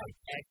 Well done.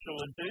 actual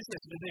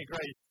enthusiasm, isn't it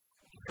great?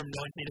 From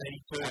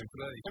 1982.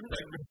 Haven't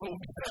they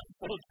reformed about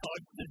 4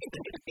 times since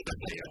then?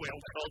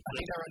 Farewell concert. I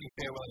think they're only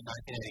farewell in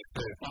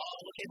 1982. Oh,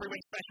 look, every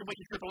week's Fashion Week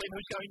at Triple M.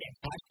 Who's going next?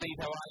 Hi, Steve.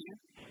 How are you?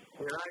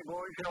 G'day,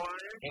 boys. How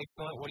are you?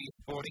 Excellent. What are you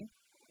sporting?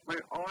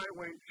 Mate, I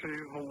went to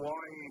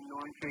Hawaii in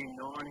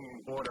 1990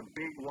 and bought a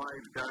Big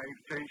Wave Dave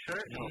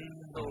T-shirt. I've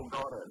still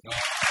got it.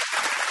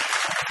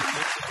 I've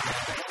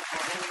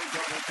only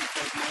got it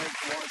because my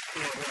ex-wife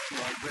saw it and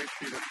I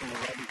rescued it from the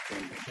rubbish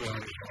bin.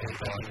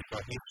 It's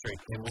got history.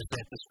 And was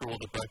that the straw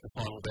that broke the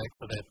final back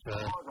for that?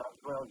 Well,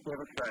 I was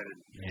devastated.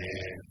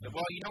 Yeah.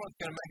 Well, you know what's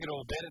going to make it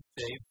all better,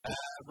 Steve?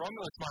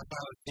 Romulus My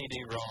Father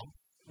CD-ROM.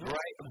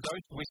 Great.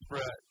 Ghost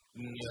Whisperer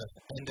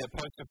and a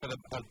poster for the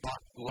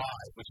Buck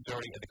Live, which is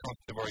already, the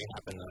concerts have already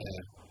happened.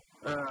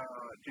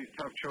 Geez,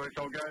 tough choice.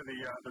 I'll go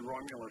the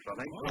Romulus, I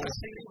think. Oh,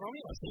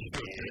 Romulus.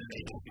 Yeah,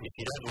 if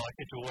you don't like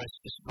it, always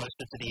just post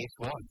it to the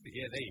ex-wife.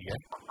 Yeah, there you go.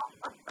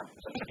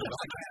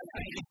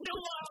 Still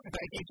love.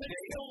 Thank you.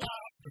 Still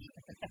love.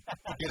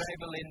 G'day,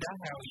 Belinda.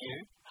 How are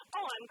you?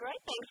 Oh, I'm great,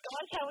 thanks,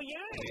 guys. How are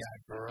you? Yeah,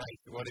 great.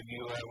 What are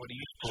you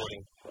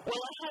sporting? Well,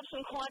 I have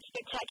some quite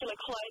spectacular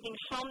clothing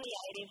from the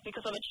 80s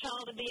because I'm a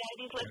child of the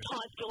 80s, left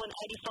high school in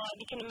 85.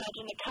 You can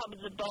imagine the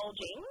cupboards are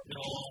bulging.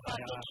 But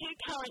the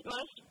 2 current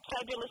most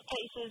fabulous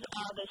pieces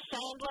are the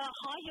Sandler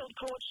high-heeled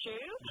court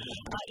shoe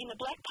in the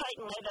black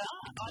patent leather,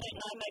 I don't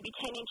know, maybe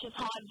 10 inches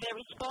high,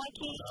 very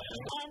spiky,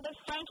 and the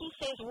Frankie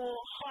Says War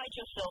Hide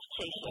Yourself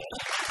T-shirt.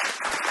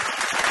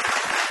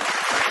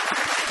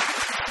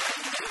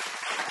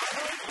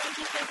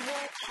 Frankie Says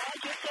War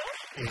Hide Yourself?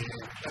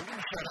 Yeah, they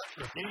wouldn't shut up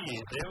for a few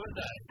years there, would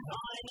they?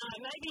 I know,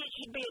 maybe it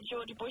should be a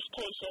George Bush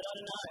T-shirt, I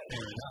don't know.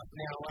 Fair enough.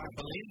 Now,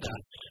 Belinda,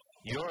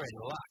 you're in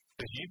luck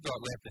because you've got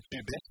left the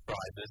 2 best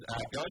prizes.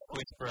 Ghost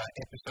Whisperer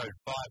Episode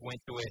 5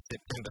 went to air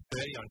September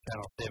 30 on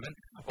Channel 7,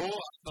 or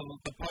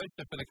the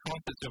poster for the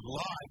concerts of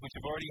Live, which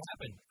have already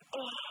happened.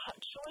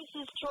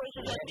 Choices.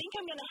 I think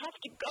I'm going to have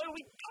to go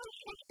with Ghost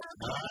Whisperer.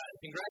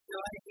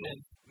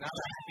 Congratulations.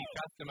 Another happy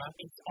customer.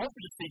 It's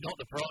obviously not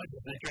the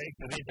prizes that Greg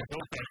for this are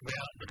talking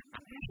about.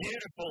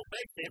 Beautiful.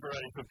 Thanks to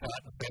everybody for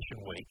part of Fashion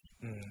Week.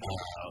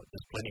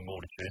 There's plenty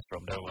more to choose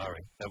from, don't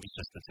worry. That was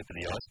just the tip of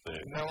the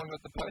iceberg. No one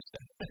got the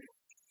poster.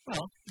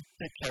 Well,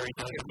 that carried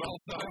over.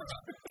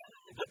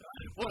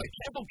 What a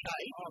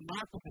cavalcade. Oh,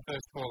 Mark was the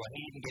first caller. He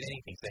didn't get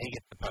anything, so he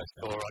gets the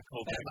poster. All right,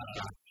 call back.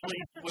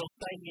 Please, we'll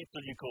stay here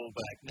till you call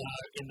back. No,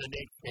 in the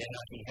next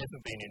hour, he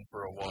hasn't been in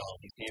for a while.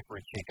 He's here for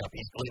a checkup.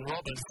 He's Glenn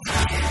Robbins.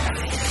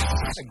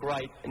 It's a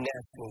great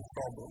national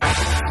problem.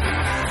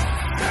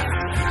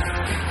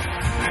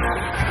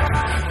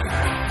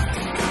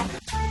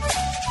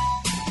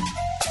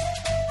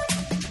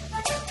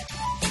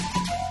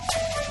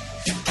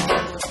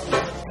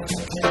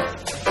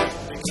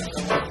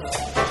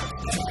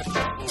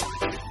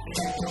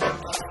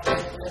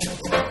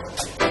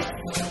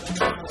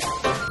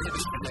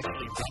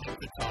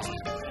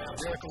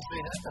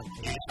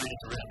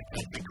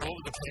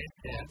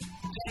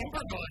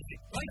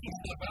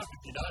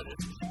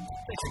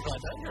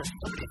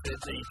 Somebody said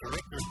the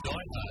director of Die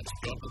Hard has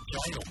gone to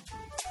jail.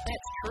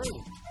 That's true.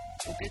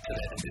 We'll get to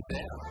that in this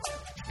hour.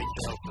 Been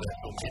jailed for that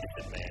film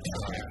Medicine Man.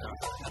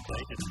 How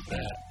dated is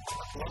that?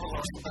 We need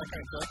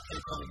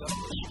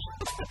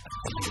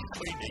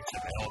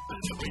some help.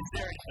 We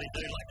seriously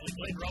do. Luckily,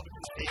 Glenn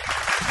Robbins is here.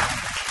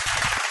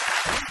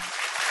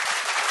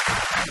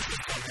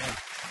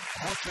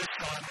 What's this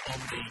time on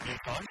the new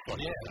time slot?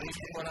 Yeah,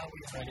 what are we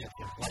on radio?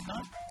 Late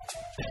night?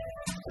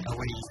 Are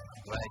we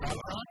late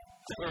night?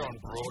 We're on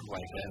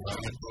Broadway, man. We're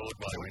on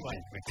Broadway.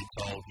 We've been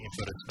told you've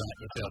got to start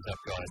yourselves up,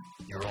 guys.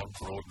 You're on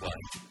Broadway.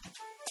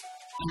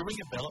 Do you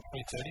ring a bell at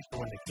 3:30 for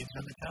when the kids are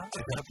in the car?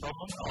 Is that a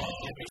problem?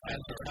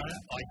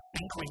 I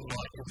think we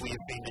might, if we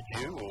offended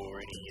you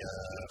or any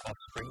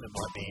offspring that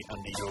might be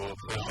under your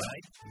purvey.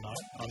 No,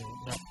 I'm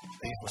not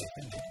easily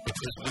offended.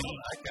 Because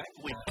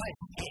we played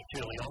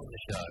sketch early on in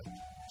the show,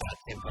 about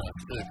 10 past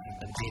 2,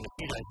 and then a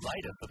few days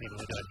later, for people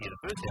who don't hear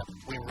the first hour,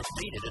 we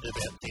repeated it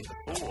about 10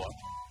 to 4.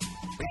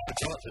 We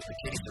forgot that the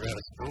kiddies are out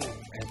of school,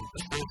 and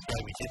the first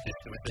day we did this,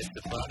 it was that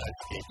Soprano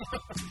sketch.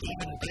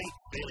 Even beat,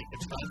 fairly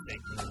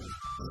confronting.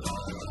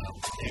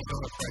 They're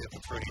not afraid of the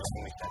fruity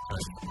language that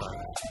time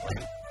Soprano.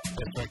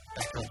 That's like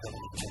background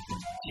television.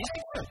 Do you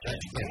think so,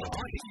 James?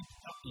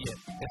 Yeah,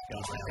 let's go.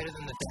 Better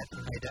than the dad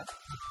and hey dad.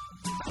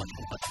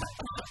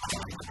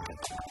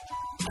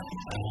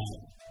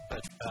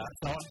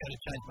 So I'm going to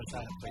change my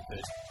time at 3:30.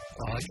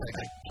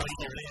 Okay. Please,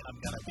 everything, I'm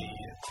going to be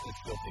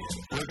guilty.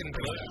 We're going to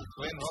be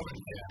Glenn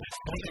Robbins here.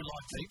 What do you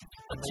like, Pete?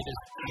 For me to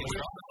just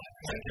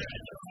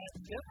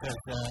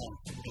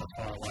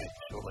far away,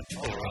 surely.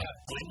 All right.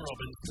 Glenn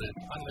Robbins is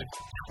under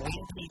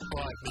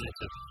 25 minutes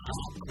of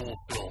hardcore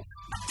film,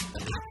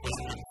 and then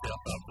cleaning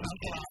himself up.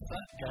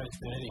 That goes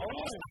dirty.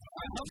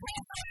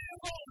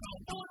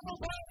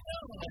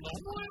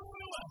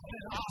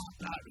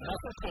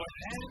 That's a point.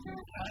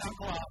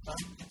 Uncle Arthur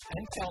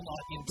and Cal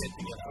Knight in bed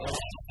together.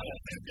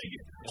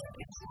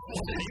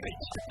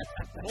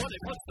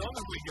 What song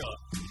have we got?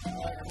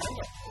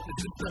 Is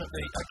this going to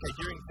be,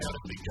 during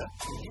Powderfinger,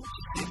 see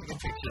if we can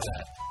picture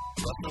that.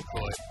 Russell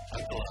Crowe,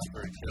 Uncle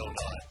Arthur and Cal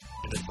Knight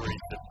in a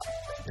threesome.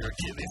 Here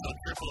again, this on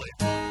Triple M.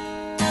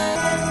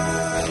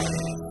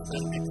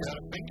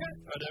 Powderfinger?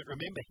 I don't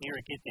remember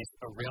hearing this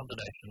around the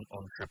nation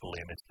on Triple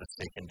M. It's the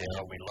second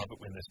hour. We love it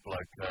when this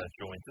bloke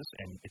joins us,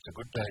 and it's a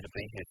good day to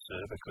be here,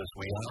 sir, because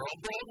we are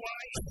on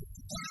Broadway.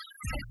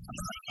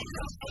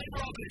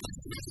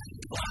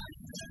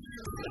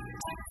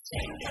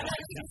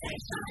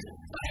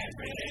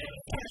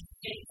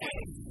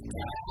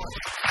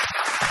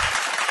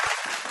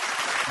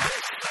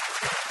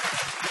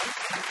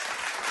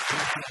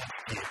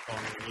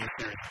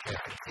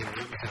 It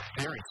was a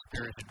very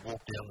spirited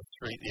walk down the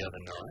street the other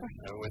night.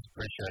 I always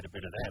appreciate a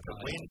bit of that. But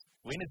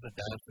when is the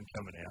dancing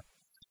coming out?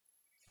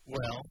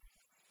 Well,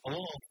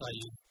 all I'll say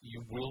is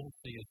you will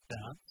see us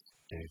dance.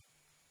 Dude.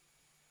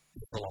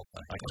 That's all I'll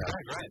say.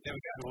 Okay, great. There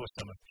we go. We saw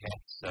some of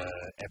Kat's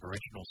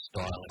Aboriginal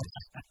styling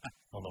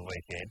on the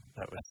weekend.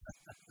 That was...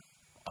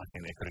 I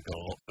think they could have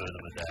gone a lot further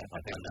with that. I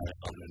think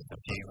there's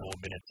a few more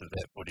minutes of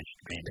that footage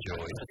to be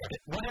enjoyed.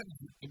 What happens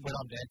when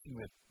I'm dancing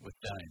with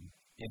Jane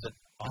is that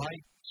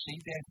she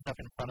dances up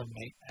in front of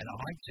me and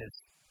I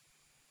just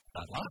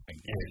start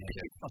laughing.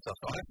 So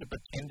I have to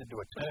pretend to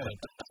do a turn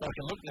so I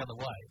can look the other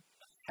way,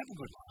 have a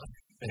good laugh,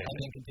 and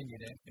then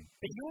continue dancing.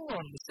 But you're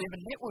on the 7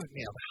 Network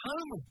now, the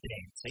home of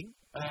dancing.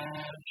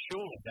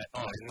 Surely that...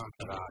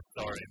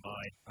 sorry,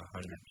 my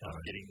 100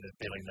 times getting the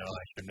feeling that I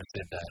shouldn't have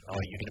said that.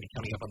 You're going to be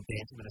coming up on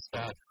Dancing with the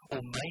Stars.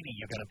 Or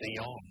maybe you're going to be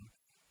on...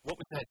 What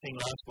was that thing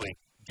last week?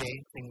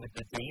 Dancing with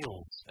the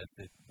Deals.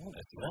 That's it.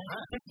 That's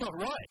right. That's not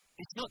right.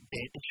 It's not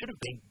it should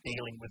have been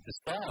Dealing with the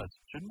Stars,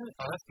 shouldn't it?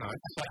 Oh, that's nice.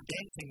 It's like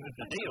Dancing with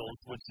the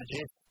Deals would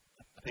suggest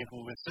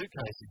people with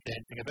suitcases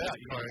dancing about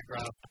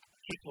choreographed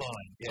kick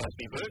lines. Yeah, must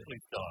be Berkeley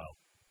style.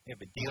 Yeah,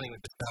 but Dealing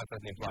with the Stars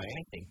doesn't imply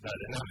anything. No,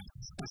 they're not.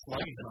 It's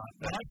slogan tonight.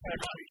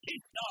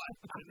 Kick knife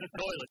in the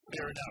toilet,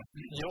 fair enough.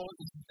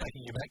 This is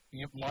taking you back.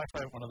 My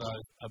favourite one of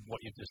those of what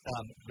you've just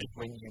done was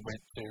when you went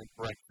to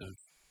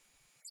breakfast.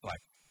 It's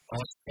like,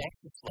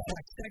 stacks of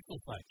slack. Stacks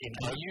of slack.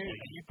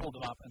 You pulled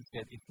them up and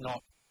said it's not.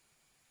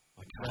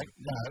 Okay.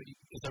 No,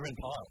 they're in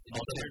piles.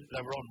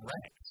 They were on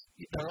racks.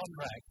 They're on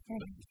racks.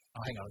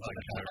 Hang on.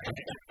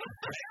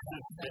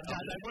 No,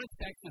 they weren't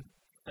stacks of.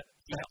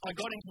 I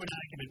got into an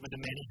argument with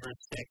the manager of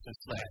Stacks of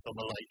Slack on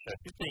the Late Show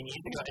 15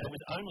 years ago, and it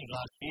was only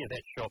last year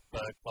that shop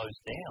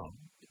closed down.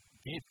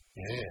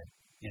 Yeah.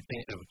 You'd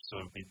think it would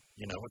sort of be,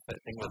 what's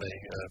that thing where they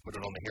put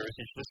it on the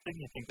heritage listing?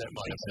 You think that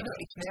might have been...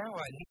 It's now,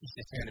 Nicky's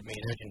just handed me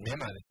an urgent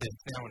memo that says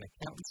it's now an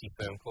accountancy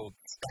firm called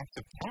Stacks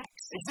of Tax.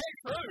 Is that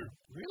true?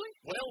 Really?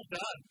 Well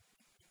done.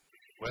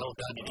 Well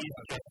done. It is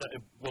just,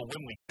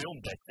 when we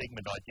filmed that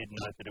segment, I did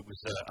note that it was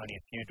only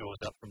a few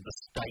doors up from the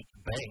State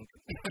Bank,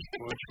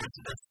 which was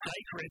the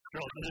steak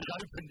restaurant that had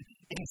opened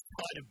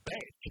inside a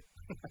bank.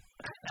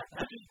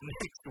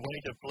 Next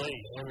waiter,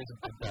 please. There is a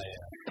good day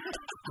out.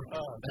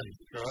 Oh, that is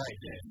great.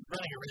 Yeah.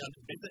 Running around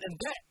a bit. And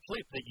that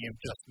clip that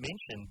you've just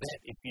mentioned, that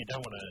if you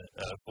don't want to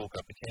fork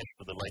up the cash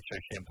for the Late Show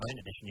Champagne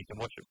edition, you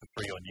can watch it for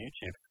free on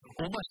YouTube.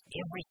 Almost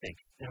everything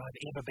that I've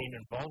ever been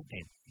involved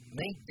in.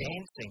 Me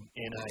dancing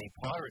in a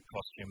pirate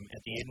costume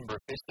at the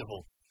Edinburgh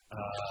Festival,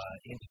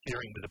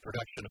 interfering with the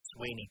production of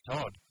Sweeney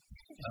Todd,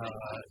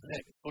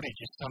 That footage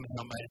has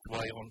somehow made its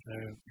way onto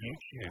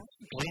YouTube.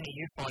 Glenn, are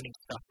you finding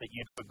stuff that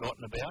you'd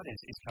forgotten about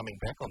is coming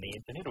back on the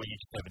internet, or you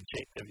just haven't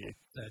checked, have you?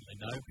 Certainly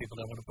no. People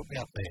don't want to put me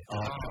up there.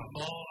 Oh, come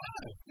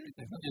on.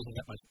 It's not using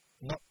that much.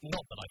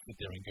 Not that I sit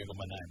there and Google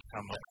my name.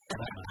 Come on.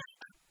 That much.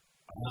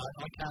 No,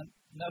 I can't.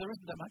 No, there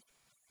isn't that much.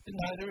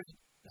 No, there isn't.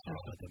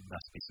 There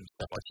must be some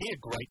stuff. I see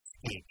a great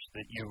sketch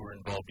that you were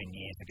involved in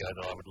years ago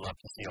that I would love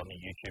to see on the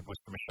YouTube was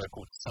from a show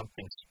called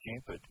Something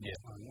Stupid,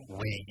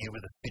 where you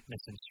were the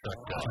fitness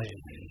instructor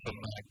for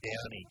Mark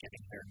Downey,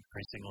 getting her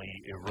increasingly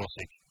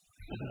erotic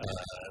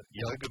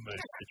yoga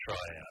moves to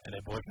try out. And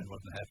her boyfriend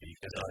wasn't happy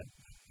because I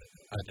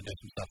had to do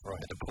some stuff where I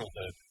had to pull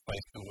her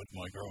face towards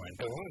my groin.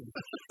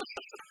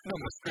 Not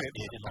the script.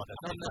 Yeah, didn't like that.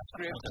 Not the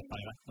script. Not that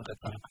funny, mate. Not that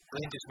funny.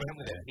 Glenn just went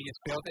with it. He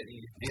just felt it and he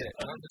just did it.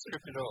 Not the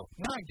script at all.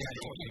 Mark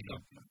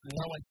Downey.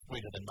 No one's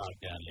sweeter than Mark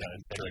Downey. Yeah,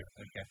 that's true.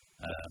 Okay.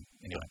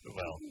 Anyway,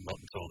 well, not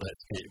until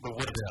that's it. But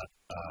what about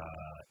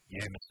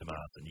you, Mr.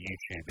 Marsden?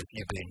 YouTube, have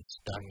you been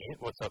stung yet?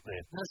 What's up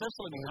there? There's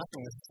absolutely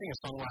nothing. There's a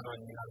singer-songwriter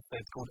in the United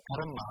States called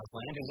Adam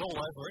Marsland who's all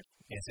over it.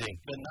 Is he?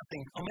 But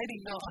nothing. Or maybe,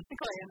 no, I think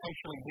I am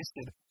actually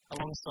listed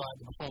alongside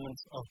the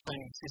performance of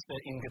Phoenix Sister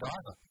in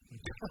Godiva.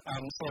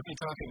 So if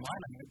you're talking my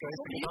name, it goes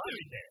to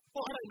Godiva.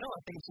 Well, I don't know.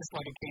 I think it's just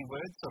like a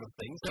keyword sort of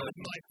thing. So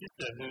it's my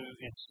sister who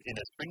is in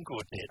a string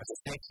quartet, a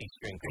sexy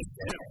string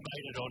quartet,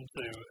 made it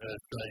onto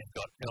Australia's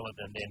Got Talent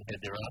and then had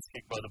their ass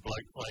kicked by the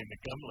bloke playing the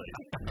gum lead.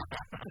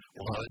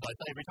 Although, as I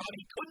say, every time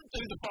he couldn't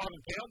do the final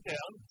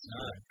countdown,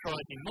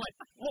 tried he might.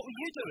 What were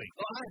you doing?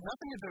 Well, I had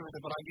nothing to do with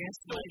it, but I guess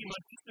stalking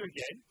my sister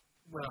again.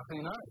 Well, who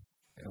knows?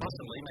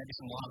 Possibly, maybe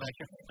some live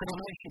action. But I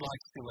know she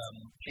likes to,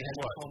 she has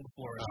performed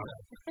before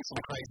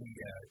some crazy,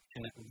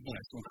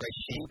 some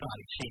crazy tea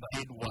party. She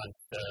did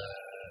once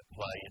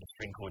play in a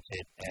string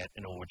quartet at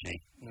an orgy,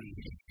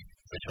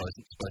 which I was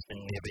supposed to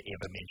never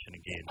ever mention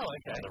again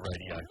on the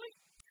radio. Really?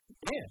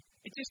 Yeah.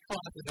 It just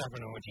classes up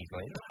an orgy,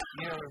 Glenn.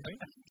 You know what I mean?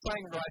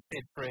 Playing Right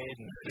Said Fred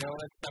and all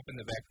that stuff in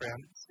the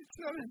background. It's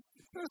not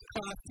as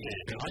classy.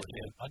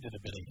 I did a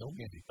bit of hill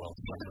music while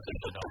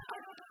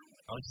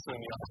I was just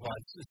doing the other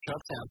side. It's shut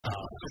down.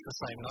 Just the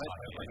same note.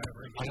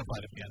 I can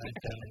play the piano.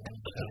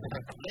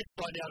 Let's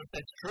find out if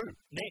that's true.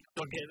 Next,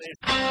 I'll get this.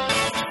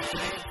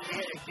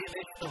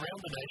 Around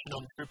the nation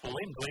on Triple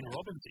M, Glenn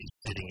Robbins is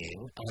sitting in.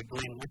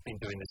 Glenn, we've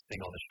been doing this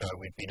thing on the show.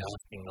 We've been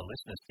asking the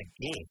listeners to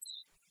guess.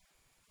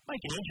 Make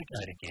an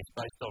educated guess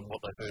based on what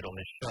they've heard on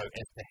this show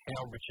as to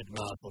how Richard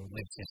Marsland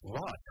lives his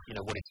life. You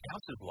know, what his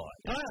house is like.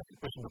 Can I ask a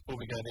question before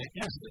we go there?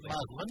 Yes,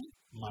 Marsland?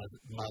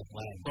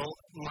 Marsland. Well,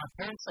 my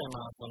parents say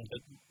Marsland,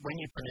 but when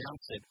you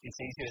pronounce it, it's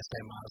easier to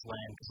say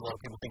Marsland because a lot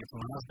of people think it's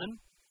Marsden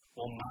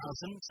or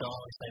Marzen, so I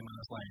always say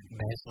Marsland.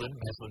 Marsland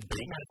B.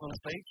 Marsland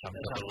B. Comes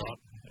up a lot.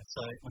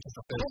 So, which is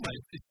the first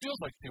name. It feels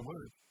like two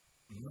words.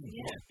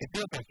 Yeah. It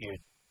feels like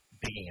you're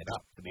digging it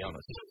up, to be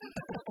honest.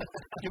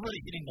 You're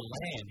really hitting the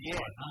land.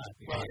 Yeah.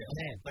 Right.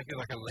 Land. Like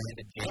a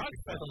landed gem. Right.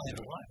 Throw the land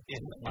away.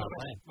 Yes,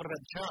 Marsland. What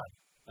about the chart?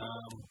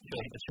 Should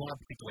I hit the chart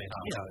particularly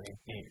hard?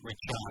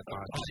 Rich chart.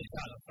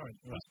 Sorry.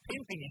 He's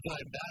pimping his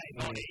own name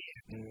on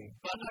here.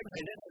 But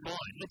okay, that's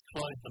fine. Let's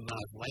close the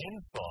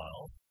Marsland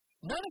file.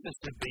 None of us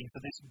have been to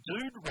this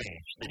dude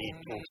ranch that Ed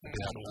talks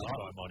about all the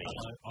time on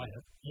here. I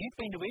have. You've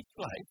been to Ed's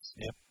place?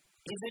 Yep.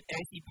 Is it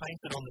as he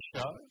painted on the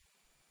show?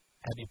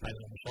 How do you paint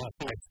it on the show?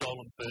 Full of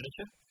stolen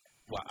furniture?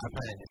 Well, I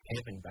painted as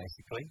Kevin,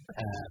 basically.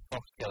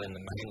 Foxtel in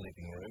the main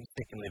living room.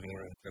 Second living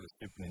room's got a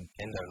Super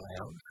Nintendo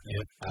lounge.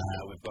 Yep.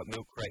 We've got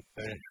milk crate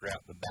furniture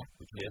out the back,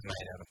 which is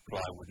made out of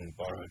plywood and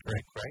borrowed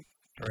milk crate.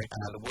 Correct.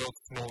 The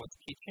world's smallest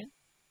kitchen.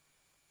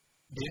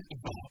 Yes,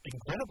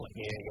 incredibly.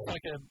 Yeah. It's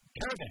like a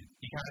caravan.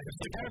 You can't have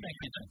a caravan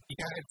kitchen. You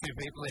can't have two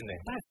people in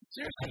there. That's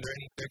seriously. Under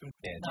any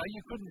circumstance. No,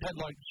 you couldn't have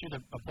shoot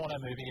a porno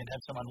movie and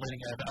have someone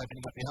leaning over,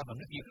 opening up the oven.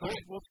 You could.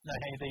 Whoops, no,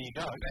 hey, there you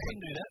go. You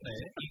couldn't do that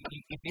there.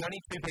 If the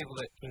only two people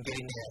that can get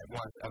in there at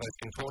once are those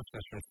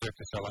contortionists from Cirque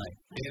du Soleil.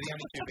 They're the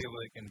only two people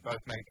that can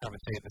both make a cup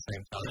of tea at the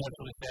same time. What's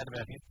really sad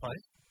about his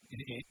place?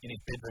 In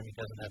his bedroom, he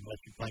doesn't have an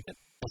electric blanket.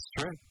 That's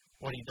true.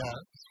 What he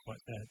does,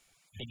 quite sad,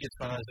 he gets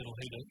one of those little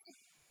heaters,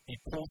 he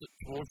pulls it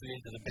towards the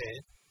edge of the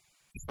bed,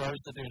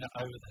 throws the doona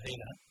over the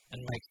heater, and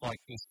makes like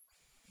this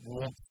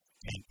warmth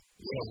tank.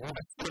 Yeah,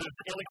 sort of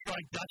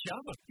electronic Dutch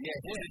oven. Yeah.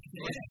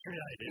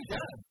 It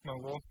does. My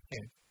warmth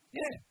tank.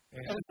 Yeah.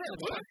 And it does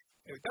work.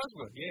 It does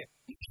work, yeah.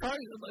 But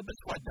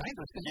it's quite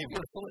dangerous because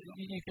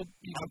you could.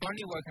 I've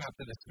only woken up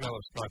to the smell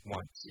of smoke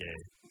once. Yeah.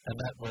 And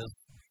that was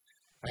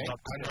not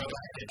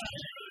unrelated.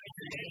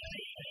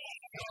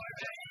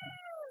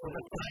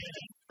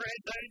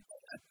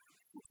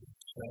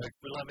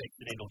 We love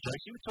accidental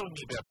jokes. You were telling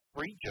me about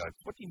free jokes.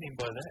 What do you mean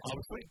by that? I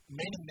was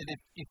meaning that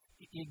if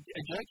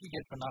a joke you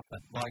get for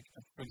nothing, like,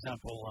 for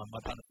example,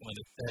 my partner told me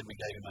that Dad, we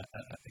gave him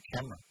a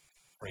camera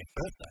for his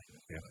birthday.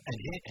 Yeah.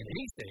 And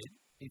he said,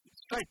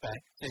 straight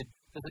back, said,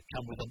 does it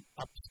come with an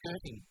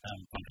upskirting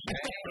function?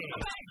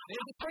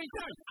 There's a free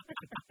joke.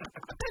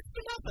 That's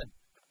for nothing.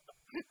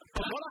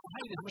 But what I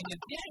hate is when you're,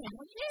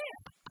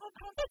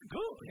 That's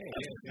good.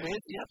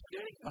 Where's the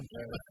upskirting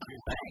contract?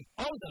 Bang.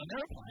 I was on an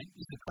aeroplane.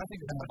 It's a classic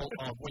example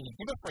of when you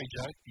give a free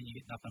joke and you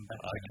get nothing back.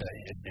 Okay,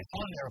 yes.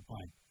 On an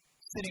aeroplane,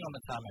 sitting on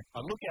the tarmac. I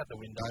look out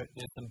the window,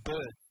 there's some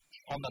birds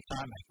on the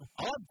tarmac.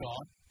 I've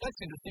gone, that's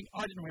interesting.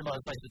 I didn't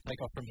realise they should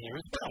take off from here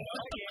as well.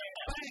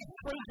 Bang,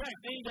 free joke.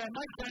 There you go.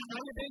 No crown, no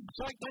big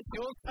joke. That's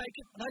yours. Take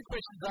it. No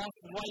questions asked.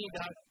 Away you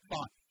go.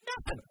 Fine.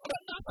 Nothing. I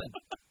got nothing.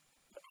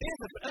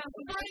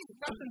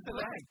 Nothing to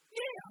that.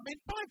 Yeah, I mean,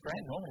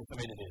 $5,000 normal for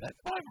me to do that.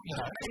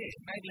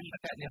 Maybe he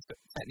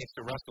sat next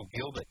to Russell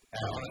Gilbert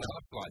on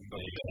another flight and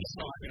got his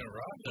mic in a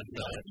row.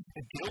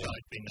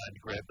 Gilbert's been known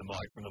to grab the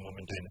mic from the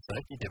woman doing the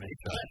safety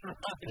demonstration.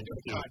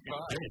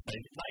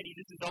 Lady,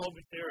 this is old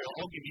material.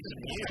 I'll give you some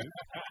new.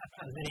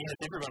 And then he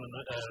has everyone in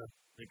the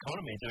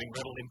economy doing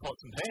rattled in pots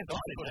and pans. I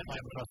put him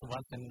over Russell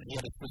once and he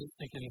had a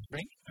stick in his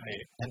drink.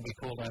 And we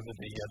called over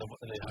the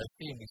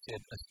hostie and we said,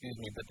 excuse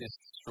me, but this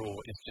straw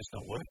is just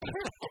not working.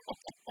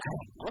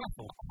 And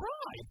Russell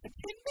cried for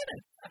 10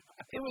 minutes.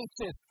 It was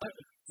just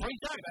free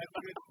joke.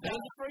 There's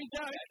a free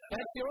joke.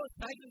 That's yours.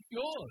 Take it. It's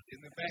yours. In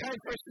the bank. No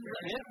questions.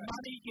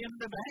 Money in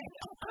the bank.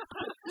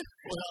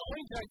 Well,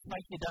 free jokes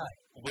make your day.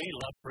 We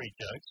love free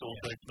jokes.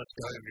 Also, let's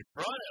go every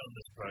Friday on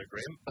this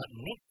program. But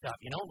next up,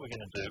 you know what we're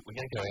going to do? We're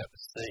going to go out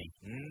to sea.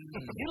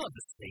 You love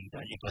the sea,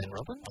 don't you, Glenn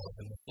Robbins? I was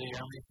in the sea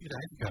only a few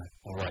days ago.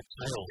 All right,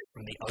 tales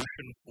from the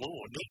ocean floor.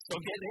 Next,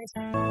 I'll get this.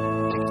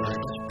 Thanks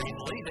very much, Ben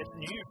Lee. That's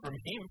new from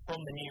him,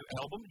 from the new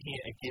album.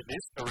 Here, Get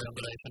This, Around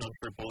the Nation on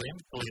Triple M.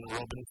 Glenn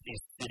Robbins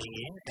is sitting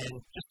in. And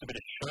just a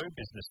bit of show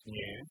business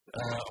news.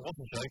 I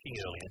wasn't joking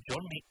earlier.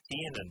 John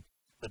McTiernan,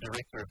 the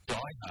director of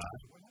Die Hard,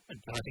 and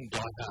I think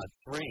Die Hard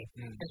 3,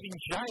 has been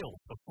jailed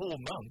for 4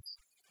 months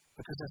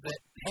because of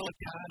that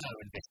Pelicano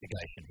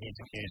investigation. He's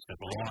accused of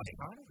lying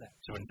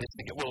to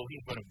investigate. Well,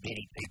 he's one of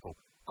many people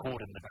caught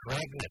in the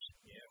dragnet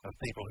of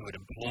people who had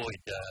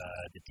employed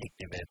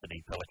Detective Anthony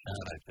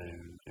Pelicano to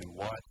do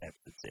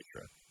wiretaps,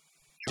 etc.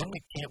 John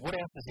McTiernan, what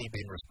else has he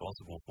been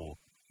responsible for?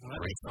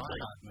 Recently.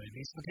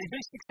 Movies. The TV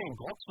 16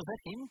 Blocks, was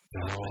that him?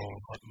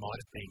 Oh, it might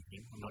have been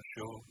him. I'm not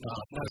sure. No,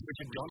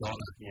 Richard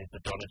Donner. Yeah,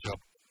 the Donner job.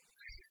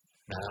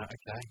 No,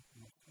 okay.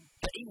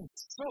 But even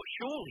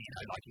surely,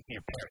 like if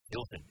you're Paris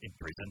Hilton in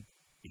prison,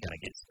 you're going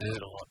to get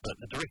stirred a lot. But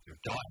the director of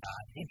Die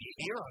Hard, he'd be a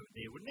hero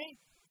there, wouldn't he?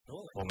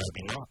 Surely. Or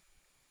maybe not.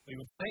 We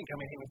would think. I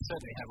mean, he would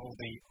certainly have all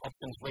the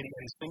options ready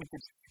at his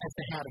fingertips as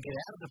to how to get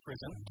out of the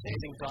prison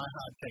using Die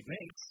Hard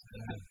techniques.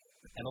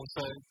 And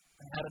also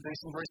how to do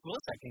some Bruce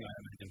Willis acting, I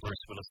imagine.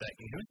 Bruce Willis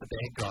acting. Who's the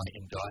bad guy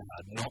in Die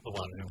Hard? Not the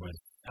one who was...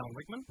 Alan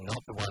Rickman?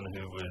 Not the one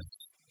who was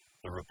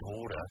the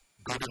reporter.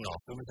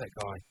 Goodenough. Who was that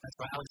guy? That's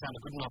right. Alexander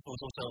Goodenough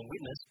was also a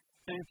witness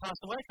who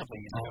passed away a couple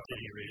of years ago. Did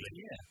he really?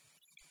 Yeah.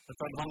 That's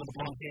right, the one with the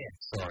blonde hair.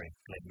 Sorry,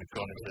 Glenn, we've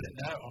gone into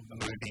the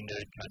movie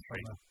nerd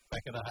country.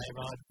 Back of the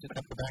hayride, sitting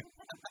up the back,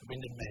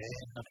 wind in my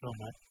hair, nothing on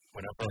that.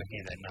 Whenever I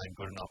hear that name,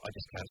 Goodenough, I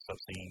just can't stop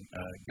singing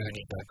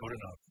Goonies Are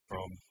Goodenough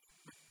from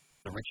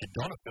the Richard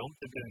Donner film,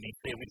 The Goonies.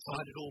 There, we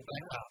tied it all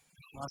back up.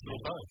 Nice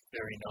little bow.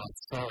 Very nice.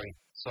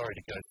 Sorry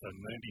to go so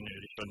movie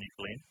nerdish on you,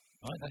 Glenn.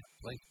 No,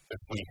 please.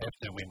 If we have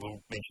to, we will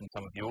mention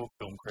some of your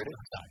film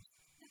credits.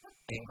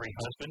 Angry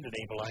Husband and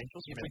Evil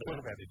Angels. Yeah, we talk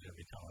about it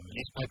every time.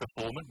 Newspaper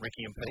Foreman,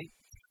 Ricky and Pete.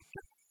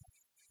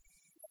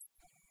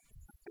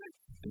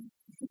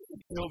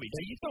 You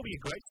told me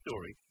a great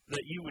story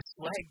that you were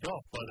slagged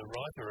off by the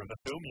writer of a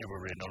film you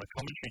were in on a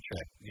commentary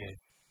track. Yeah.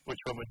 Which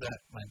one was that?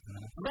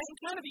 Manzana.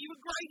 Manzana, but you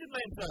were great at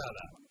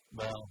Manzana.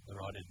 Well, the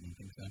writer didn't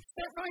think so. Is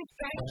that right,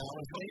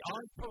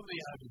 I'm probably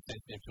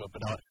oversensitive to it,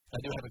 but I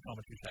do have a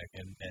commentary track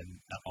and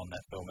on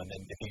that film, and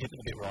then if you get to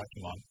the bit where I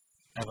come on,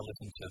 have a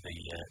listen to the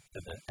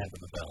End of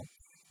the Bell.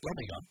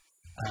 Lovely gone.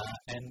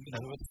 And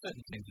there were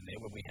certain scenes in there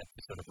where we had to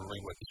sort of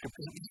rework the script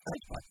because it was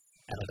stage play.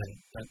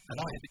 And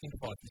I had to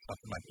improvise some stuff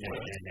to make it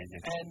work.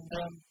 Yeah. And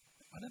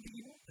I don't think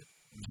he liked it.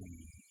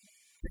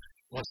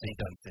 What's he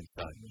done since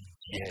then?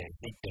 Yeah,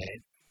 he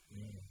danced.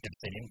 You've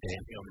seen him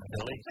dancing on the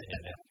belly.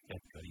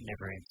 That's good. You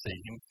never even see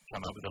him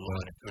come up with a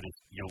line as good as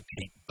 "You'll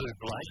keep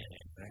Buble."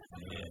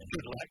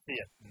 Good luck to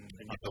you.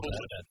 And you feel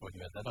bad about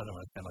talking about that. I don't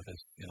want to sound like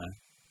this,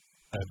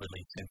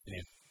 overly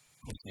sensitive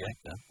pussy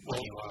actor. Well,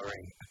 you are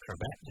wearing a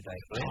cravat today,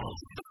 Glenn.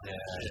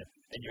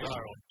 And you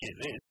are on Get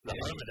This, the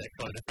home of that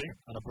kind of thing.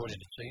 And I brought in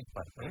a cheese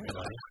plate for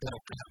everybody.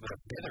 With a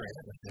feather in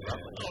it. All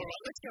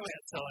right, let's go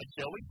outside,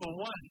 shall we, for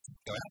once?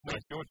 Go out,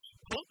 mate, George.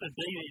 Put the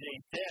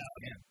DVDs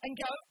down and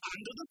go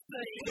under the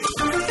sea.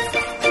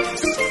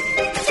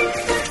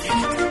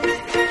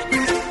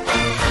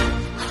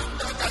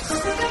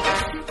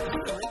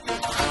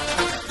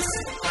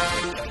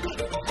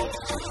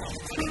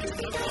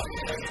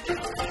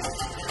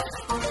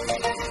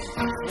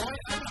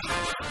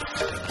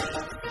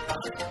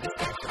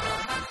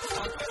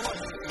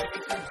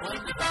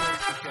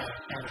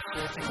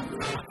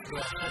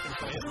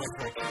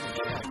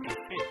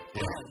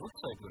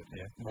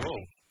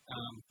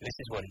 This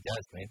is what he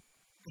does, man.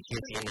 He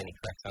gets in and he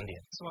cracks under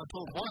you. So I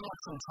thought, why not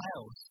some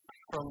tales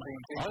from the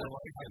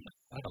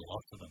I got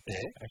lots of them.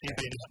 Yeah. Have you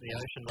been out in the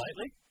ocean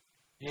lately?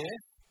 Yeah.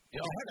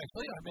 Yeah, I have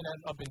actually.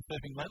 I've been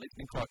surfing lately. It's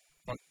been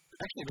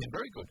actually been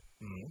very good.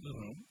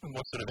 Mm-hmm. And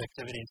what sort of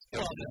activities?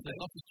 Well, there's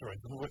lots of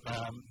stories.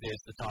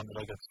 There's the time that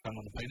I got stung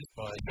on the penis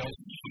by a ghost.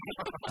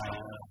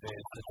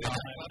 There's the time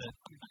that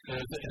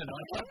there's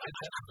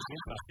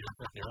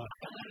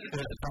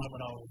the time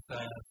when I was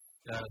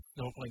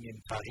snorkeling in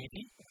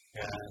Tahiti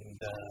and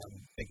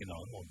thinking,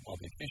 I'll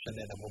be fish, and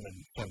then a woman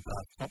swam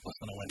past topless,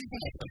 and I went,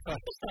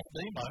 stop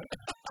Nemo.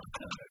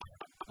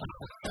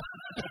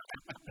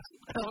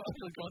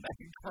 I've gone,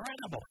 that's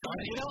incredible.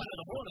 You know, under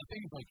the water,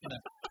 things like,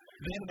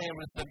 Then there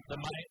was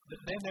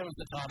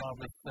the time I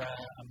was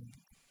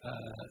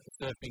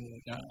surfing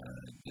down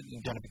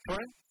in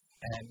Victoria,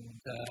 and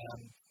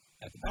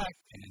at the back,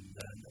 and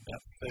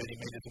about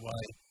 30 metres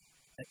away,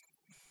 it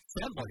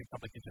sounds like a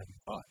couple of kids having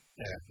a fight.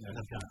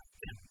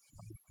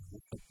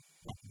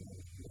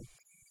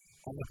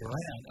 I look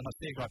around and I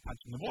see a guy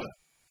punching the water.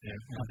 Yeah.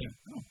 And I think,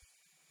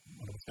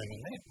 what was going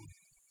on there?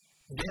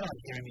 Then I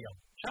hear him yell,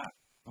 shark.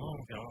 Oh,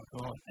 God.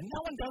 And no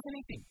one does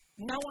anything.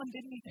 No one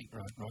did anything.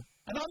 Right.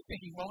 And I'm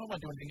thinking, well, I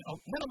won't do anything. And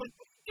then I'm like,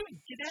 what are you doing?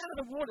 Get out of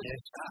the water,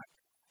 there's shark.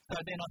 So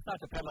then I start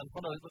to paddle, and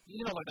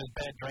like those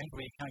bad dreams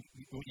where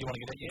you want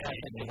to get out, you can't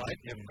catch your weight,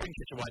 you couldn't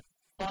catch your weight.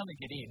 Finally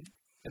get in,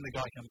 and the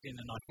guy comes in,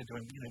 and I said to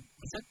him,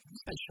 is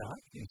that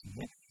shark? He said,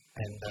 yeah.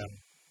 And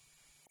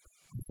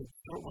I said,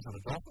 sure it wasn't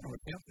a dolphin or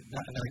a seal.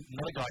 And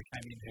another guy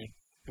came in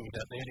who was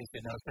out there, and he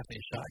said, no, it's definitely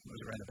a shark. It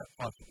was around about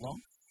 5 foot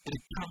long. It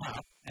had come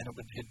up, and it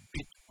had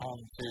bit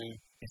onto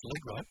his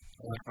leg rope.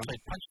 So they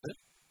punched it,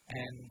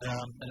 and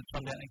it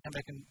swam down and came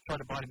back and tried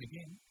to bite him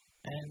again.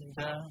 And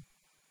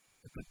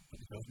it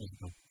was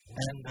musical.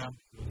 And I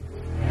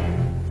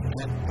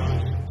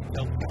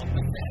felt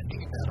something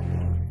maddening about it.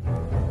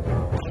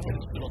 I went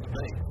and stood on the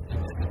beach, and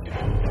why do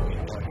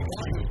you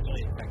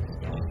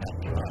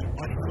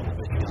sit on the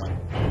beach going,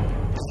 you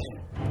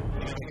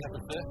going to get up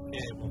and surf?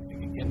 Yeah, well, you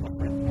can get my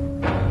friend.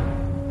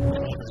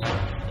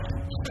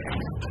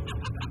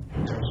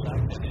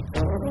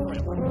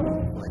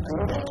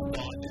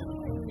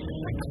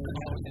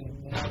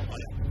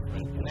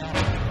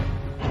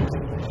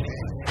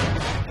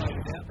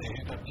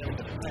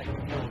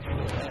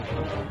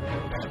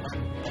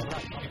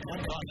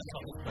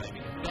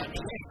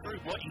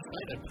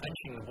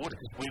 Punching the water,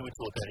 because we were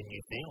taught that in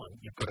New Zealand,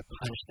 you've got to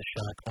punch the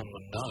shark on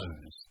the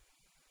nose.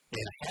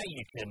 Now, how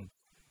you can,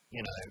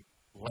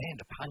 land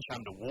a punch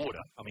underwater,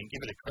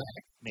 give it a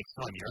crack next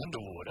time you're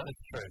underwater.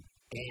 That's true.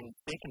 And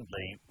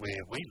secondly,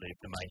 where we lived,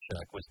 the main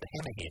shark was the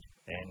hammerhead,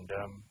 and,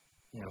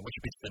 which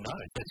bit's the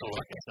nose. That's all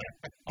I can say.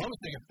 I was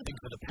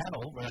thinking for the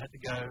paddle where I had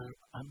to go,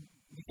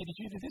 did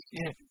you do this?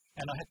 Yeah.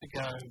 And I had to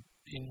go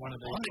in one of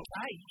the... On the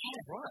cage.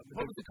 Yeah, right.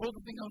 What was it called,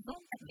 the thing I was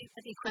on? I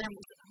think Graham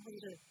was...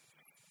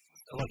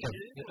 Like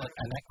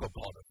an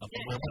aquapod or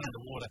something. We're in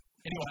the water.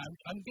 Anyway,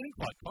 I'm getting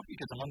quite cocky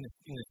because I'm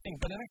in this thing,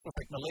 but in actual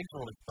fact, my legs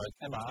are all exposed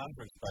and my arms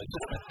are exposed,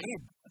 just my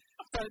head.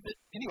 So,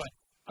 anyway,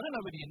 I don't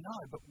know whether you know,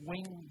 but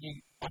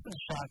often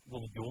a shark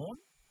will yawn,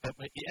 but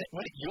when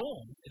it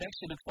yawns, it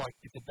actually looks like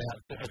it's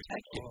about to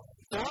attack you.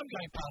 So I'm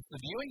going past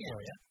the viewing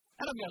area,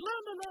 and I'm going, la,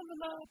 la, la, la,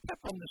 la,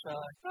 tap on the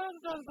shark, la,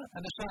 la, la,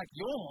 and the shark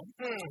yawns,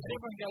 and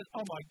everyone goes,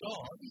 oh my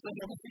God, so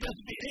they're going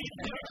to be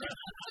eaten.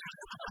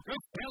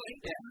 Really?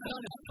 Yeah. No,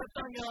 it's not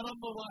going on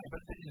the way,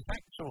 but in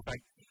fact, so if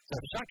the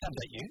shark comes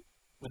at you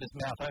with its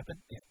mouth open,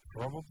 it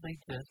probably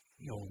just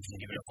yawns.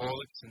 Give it a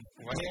bollocks and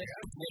wait.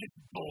 It's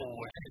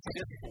bored. It's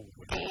just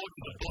bored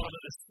to the bottom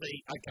of the sea.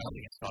 Okay, I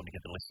think it's time to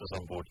get the listeners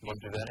on board. You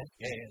want to do that, eh?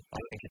 Yeah. I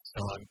think it's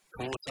time.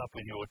 Call us up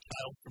with your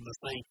tales from the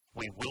sea.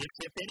 We will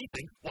accept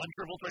anything. 1-888-353.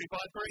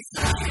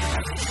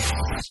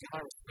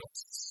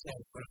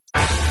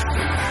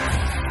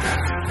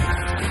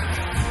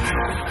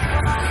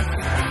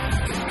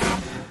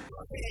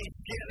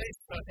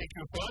 I think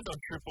you'll find on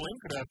Triple M.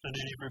 Good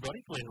afternoon, everybody.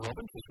 Glenn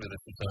Robbins is with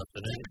us this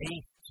afternoon. He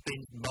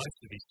spends most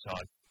of his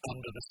time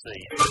under the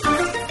sea.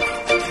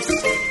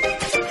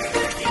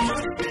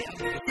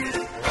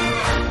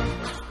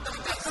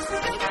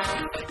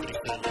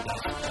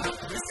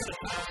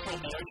 From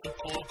the ocean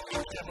floor,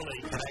 Chevrolet.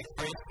 G'day,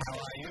 Chris. How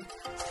are you?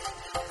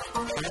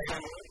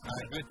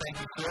 Good, thank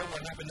you, sir.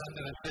 What happened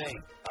under the sea?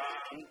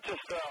 I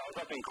was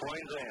up in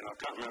Queensland. I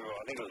can't remember.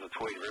 I think it was the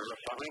Tweed River or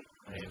something.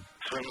 Yeah.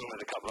 Swimming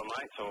with a couple of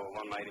mates, or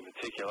one mate in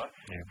particular.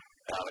 Yeah.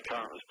 The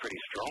current was pretty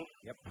strong.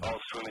 Yep. I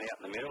was swimming out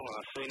in the middle, and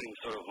I seen him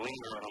sort of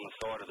lingering on the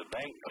side of the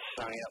bank. I was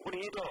saying out, what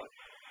are you doing?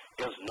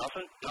 He goes,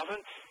 nothing.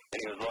 And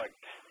he was like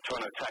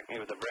trying to attack me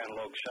with a brown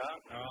log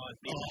shark. Oh,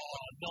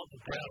 not the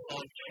brown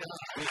log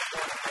shark.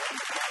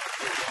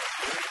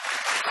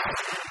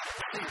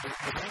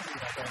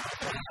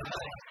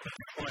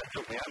 Well, that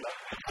took me under.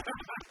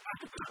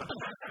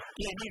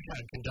 Yeah, you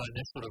can't condone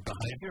that sort of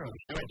behaviour, I'm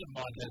sure. I didn't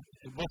mind that.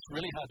 What's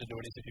really hard to do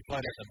it is if you float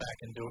out the back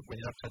and do it when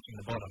you're not touching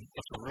the bottom.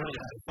 It's really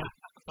hard. It's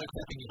like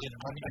tapping your head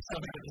and running your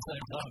stomach at the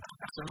same time.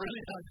 It's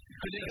really hard.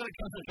 Because you've got to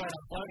concentrate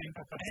on floating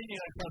and you've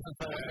got to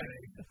concentrate on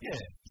floating. Yeah.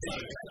 So,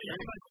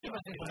 too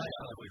much information.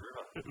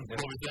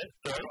 What was that?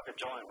 Like a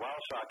giant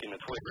whale shark in the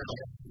Tweed River.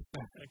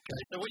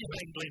 Okay, so what you're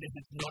saying, Glenn, is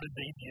it's not as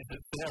easy as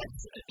it sounds.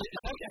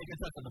 It's okay if it's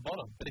at the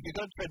bottom, but if you've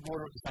got to tread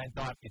water at the same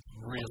time, it's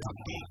really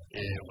hard.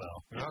 Yeah, well.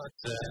 No,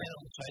 it's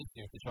It'll chase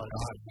you if you try to do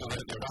it.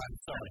 absolutely right.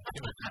 Sorry,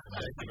 too much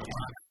information.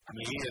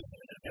 Years.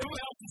 Who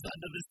else is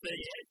under the sea?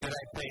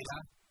 G'day, Peter.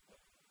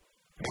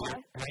 Peter,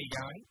 how you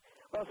going?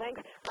 Well,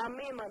 thanks.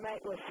 Me and my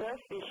mate were surf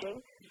fishing,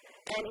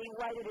 and he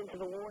waded into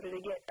the water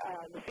to get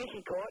the fish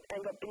he caught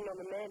and got bitten on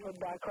the manhood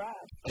by a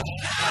crab.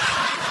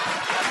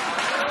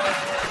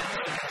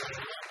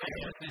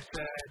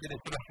 Did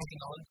it sort of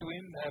hang on to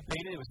him,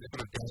 Peter? Was it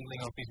sort of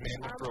dangling off his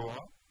manhood for a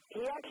while?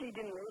 He actually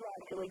didn't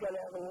realise till he got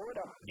out of the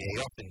water. Yeah,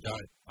 you often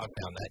don't. I've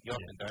found that. You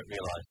often don't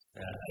realise.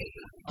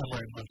 I'm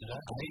wearing one today.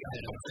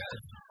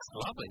 It's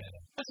lovely.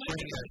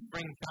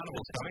 Spring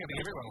carnival's coming. I think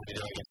everyone will be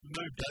doing it.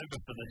 Moved over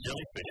for the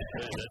jellyfish.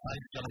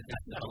 Jellyfish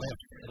to the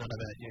left. I don't know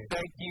about you.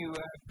 Thank you,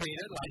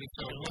 Peter. Lovely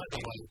talking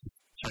to you.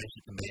 Changed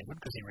it to manhood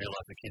because he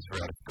realised the kids were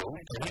out of school.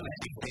 He was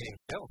 16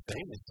 himself. He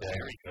was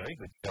very, very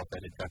good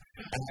self-editor.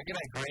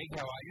 G'day, Greg.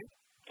 How are you?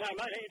 Hey,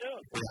 mate, how you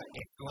doing?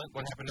 Excellent.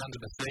 What happened under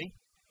the sea?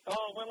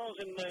 Oh, well, I was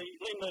in the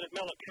inlet at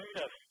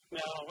Malakuta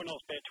when I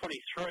was about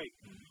 23,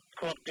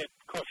 quite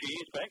a few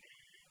years back,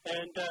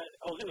 and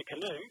I was in a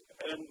canoe,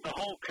 and the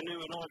whole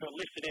canoe and I got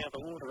lifted out of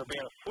the water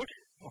about a foot,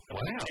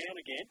 down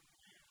again,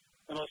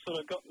 and I sort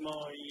of got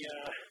my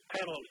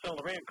paddle and fell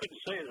around,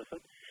 couldn't see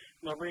anything,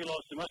 and I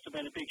realised there must have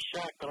been a big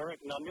shark, but I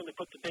reckon I nearly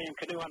put the damn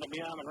canoe under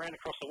my arm and ran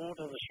across the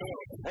water to the shore.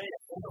 I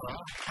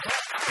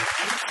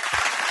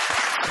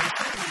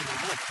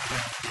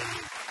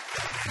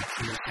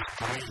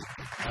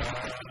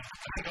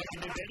think I can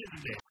do better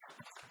than that.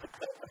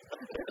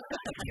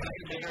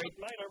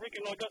 Mate, I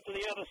reckon I got to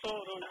the other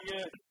side.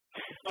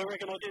 I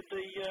reckon I did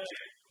the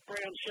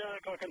brown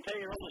shark. I can tell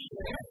you on the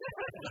shore.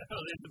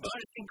 There's the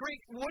bonus. And Greg,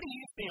 what do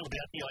you feel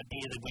about the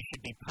idea that we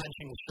should be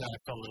punching the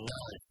sharks on the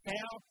nose?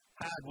 How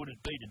hard would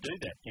it be to do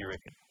that, do you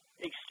reckon?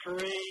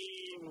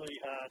 Extremely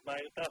hard,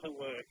 mate. It doesn't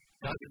work.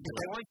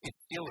 They won't get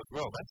still as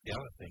well. That's the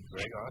other thing,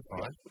 Greg, I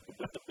find.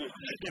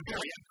 They're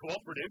very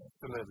uncooperative.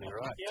 Absolutely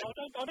right. Yeah,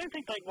 I don't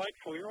think they'd wait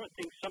for you. I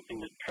think something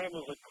that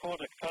travels at quite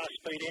a fast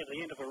speed out the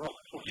end of a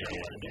rifle. Yeah,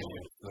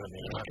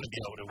 you're not going to be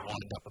able to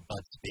wind up a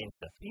Bud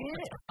Spencer.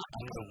 Yeah.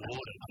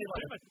 Underwater.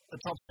 The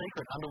top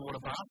secret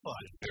underwater bar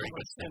fight. Very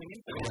good standing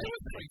in.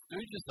 Three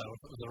Stooges, though,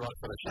 if it was the right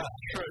for the shark.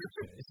 True.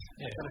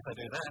 Yeah, if they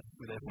do that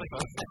with their flip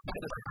up.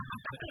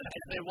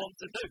 As they want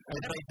to do.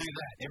 If they do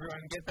that,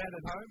 everyone get that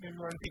at home?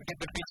 Everyone can get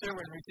the picture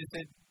when Richard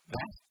said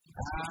that?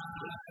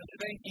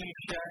 Thank you,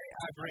 Shay.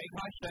 Greg.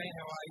 Hi, Shane.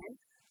 How are you?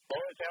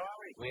 Boys, how are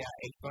we? We are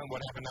excellent.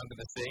 What happened under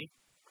the sea?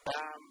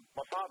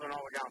 My father and I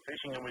were going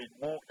fishing, and we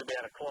walked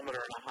about 1.5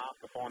 kilometres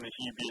to find this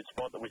U-beard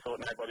spot that we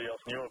thought nobody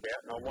else knew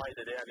about, and I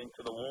waded out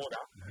into the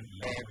water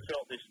and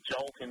felt this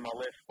jolt in my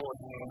left foot.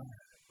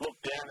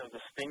 Looked down, there was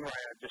a stingray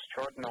I'd just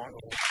trodden on.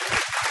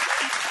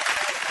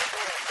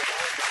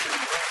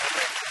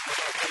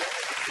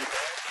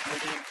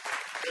 Within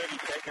 30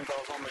 seconds, I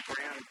was on the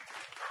ground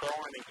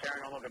crying and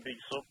carrying on like a big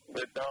sook.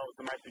 That was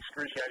the most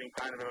excruciating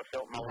pain I've ever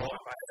felt in my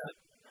life.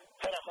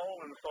 I had a hole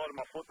in the side of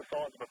my foot the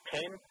size of a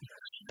pen,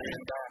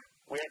 and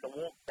we had to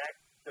walk back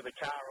to the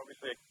car,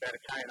 obviously about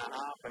 1.5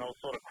 km, and I was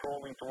sort of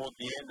crawling towards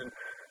the end and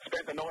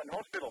spent the night in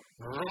hospital.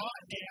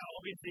 Right now,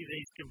 obviously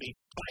these can be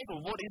fatal.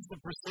 What is the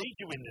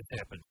procedure when this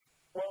happens?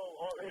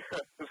 Well, it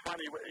was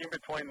funny, in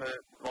between my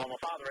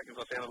father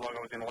reckons I sounded like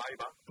I was in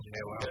labour.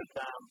 Yeah, well.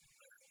 But,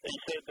 he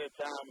said that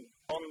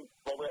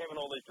we're having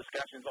all these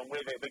discussions on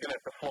where they're going to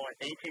have to fly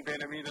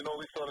anti-venom in and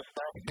all this sort of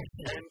stuff,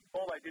 and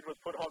all they did was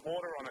put hot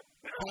water on it.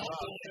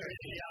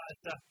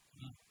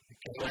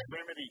 Great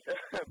remedy,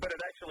 but it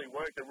actually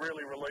worked. It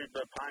really relieved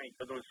the pain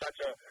because there was such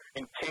an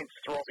intense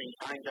throbbing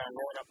pain going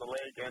right up the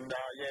leg, and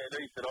it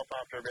eased it off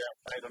after about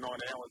 8 or 9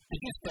 hours. Did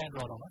you stand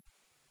right on it?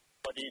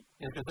 I did.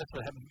 Yeah, because that's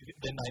what happens.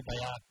 Then they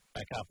are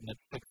back up and it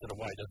flicks it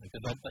away, doesn't it?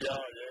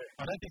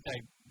 I don't think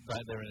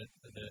they're an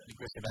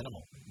aggressive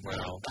animal.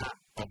 Well,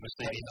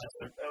 obviously. I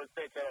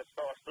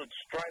stood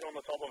straight on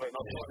the top of it,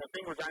 and the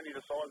thing was only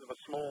the size of a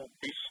small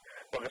dish,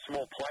 like a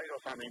small plate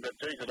or something, but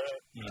geez, it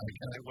hurt.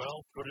 Okay,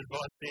 well, good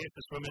advice there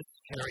for swimmers.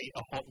 Carry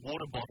a hot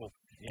water bottle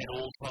at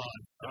all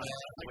times.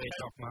 Wear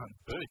Doc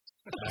Martens boots.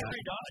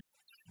 Very nice.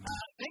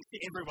 Thanks to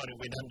everyone who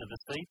went under the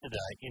sea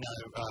today.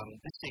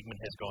 This segment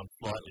has gone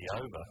slightly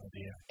over.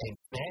 And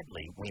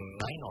sadly, we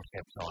may not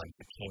have time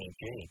for Kenny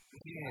G.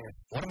 Yeah.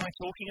 What am I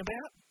talking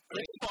about?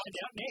 Let's find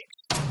out next.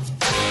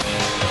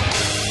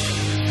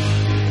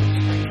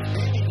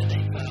 In the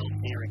details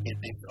here again,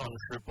 this on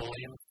Triple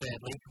M.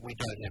 Sadly, we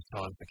don't have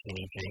time for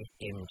Kenny G,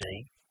 MD.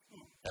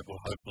 That will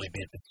hopefully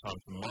be at this time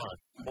tomorrow.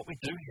 What we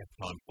do have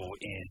time for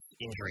is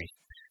injuries.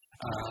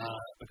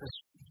 Because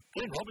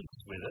Glenn Robbins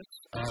is with us.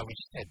 We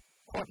just had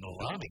quite an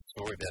alarming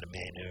story about a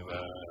man who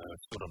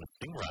stood on a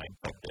stingray and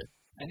popped it.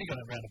 And he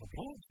got a round of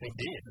applause. He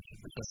did.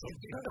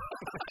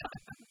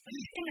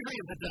 Injury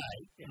of the day.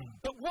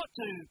 But what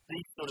do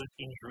these sort of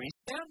injuries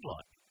sound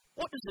like?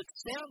 What does it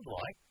sound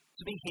like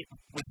to be hit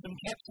with some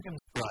capsicum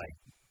spray?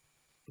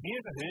 Have you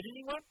ever heard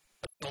anyone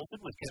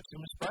assaulted with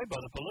capsicum spray by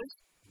the police?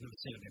 never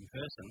seen it in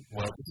person.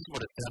 Well, this is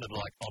what it sounded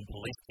like on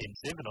Police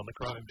 10-7 on the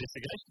Crime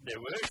Investigation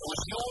Network. It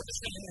was your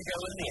decision to go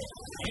in there.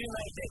 You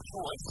made that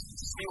choice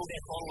to steal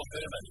that bottle of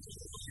bourbon.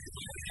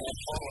 Or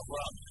bottle of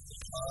rum.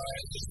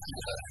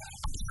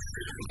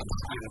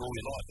 You can all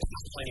you like, but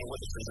there's plenty of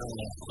witnesses in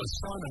there. But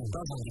Simon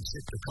doesn't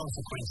accept the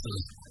consequences,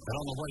 and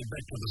on the way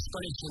back to the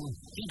station,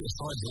 he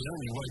decides the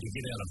only way to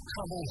get out of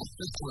trouble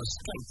is to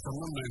escape from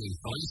the moving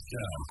police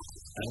car,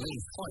 and then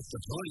fight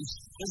the police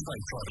as they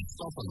try to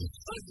stop him.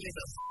 Don't get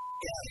the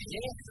out of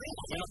here.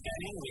 You're not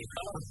going anywhere,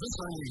 fella. But this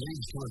only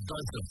leads to a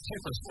dose of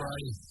pepper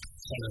spray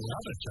and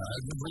another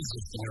charge of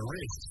resisting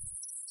arrest.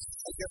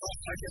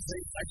 I can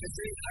see.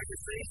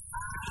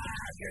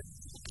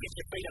 Get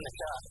your feet in the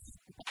car.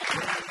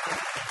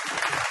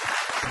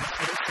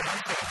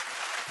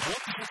 What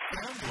does it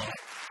sound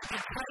like?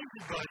 It's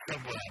tasered by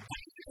someone.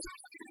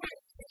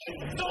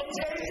 Don't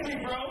tase me,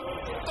 bro.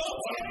 Don't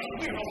tase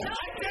me, bro.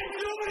 I can't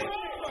do it.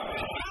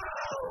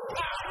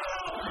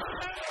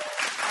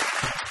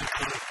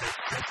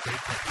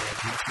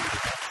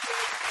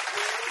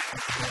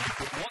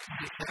 What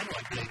does it sound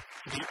like then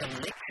to be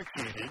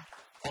electrocuted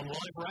on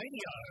live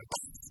radio?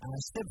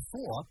 Step 4,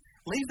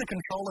 leave the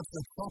controller to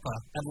the chopper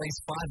at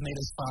least 5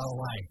 metres far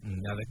away.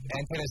 No, the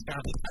antenna's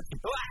currently touching.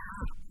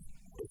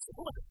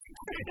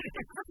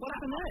 What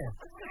happened there?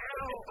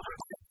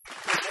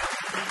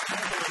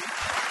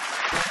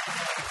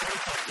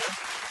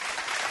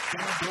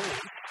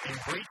 In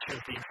breach of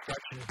the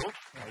instruction book.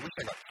 I wish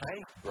I got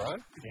tased, bro.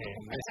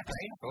 Yeah, it's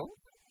painful.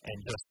 And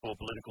just for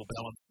political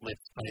balance,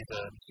 let's pay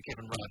Mr.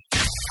 Kevin Rush.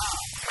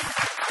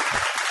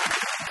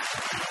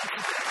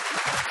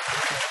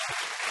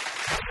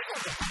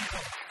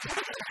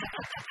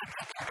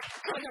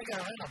 I'm going to go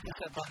around and push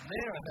that button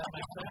there and that'll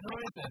make some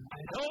noise and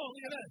oh,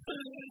 look at that.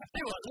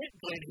 See what, let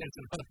Glenn have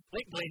some fun.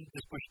 Let Glenn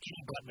just push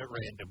any button at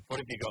random. What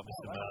have you got,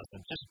 Mr.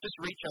 Marsden? Just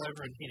reach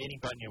over and hit any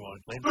button you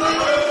want, Glenn.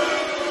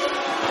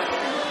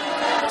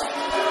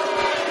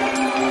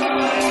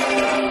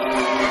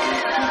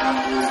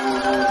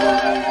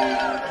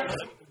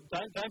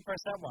 Don't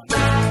press that one.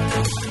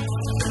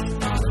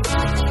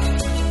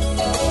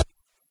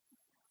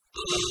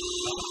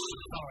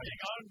 Sorry,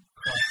 hang on.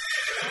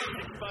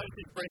 Expose his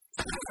breast.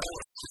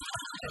 And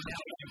now we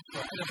can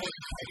try the voice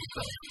of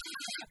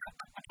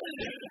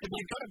Have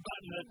you got a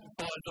button that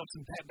fires off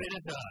some Pat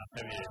Benatar?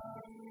 Have you?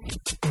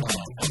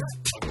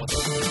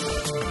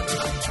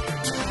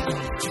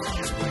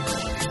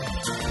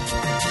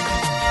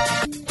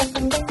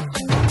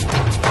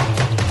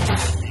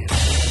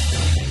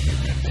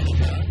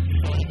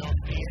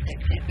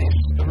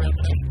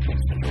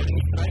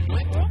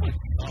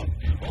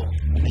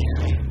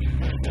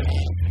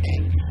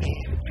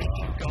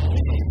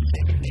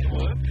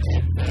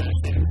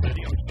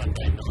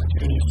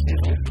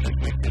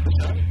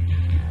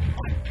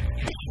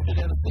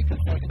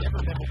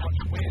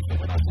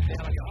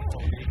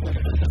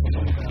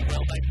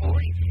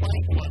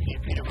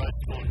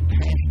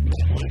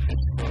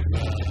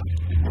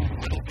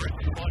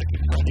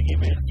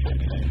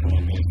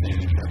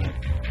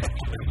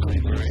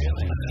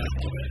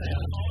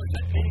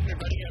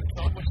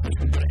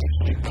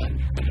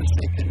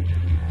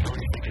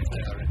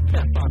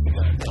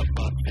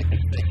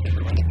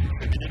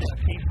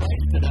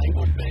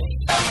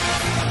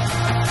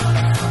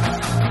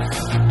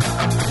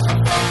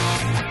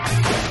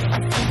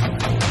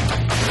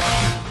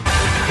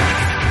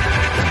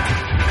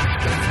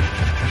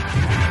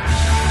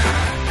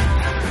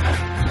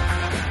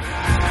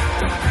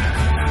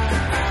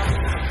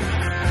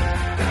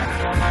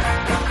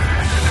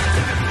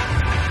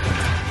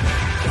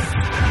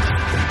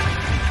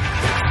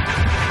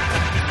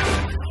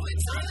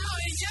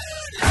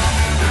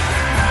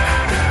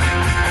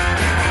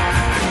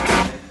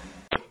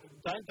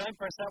 Don't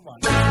press that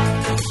one.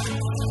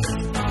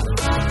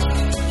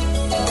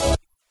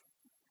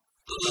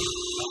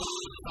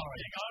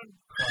 Sorry, hang on.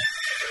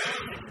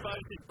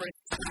 Expose his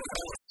breast.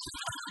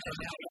 And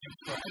now we can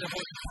try the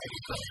voice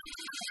of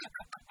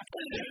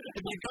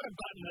Have you got a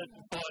button that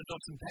fires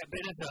off some Pat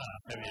Benatar?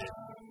 Have you?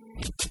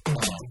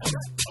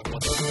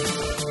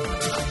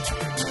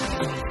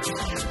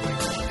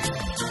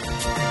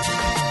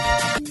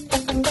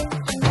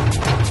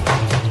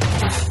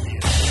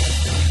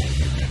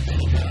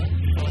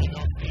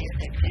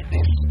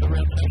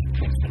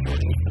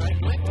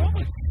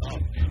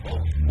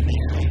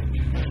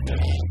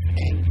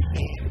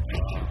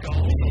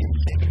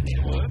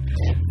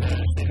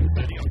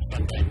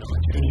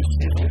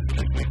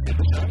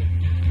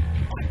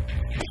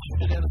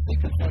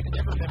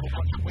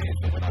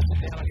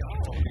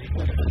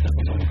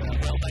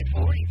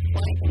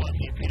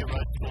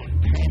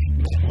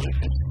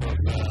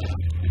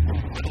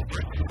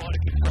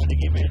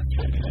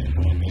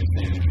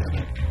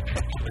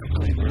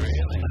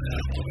 Really?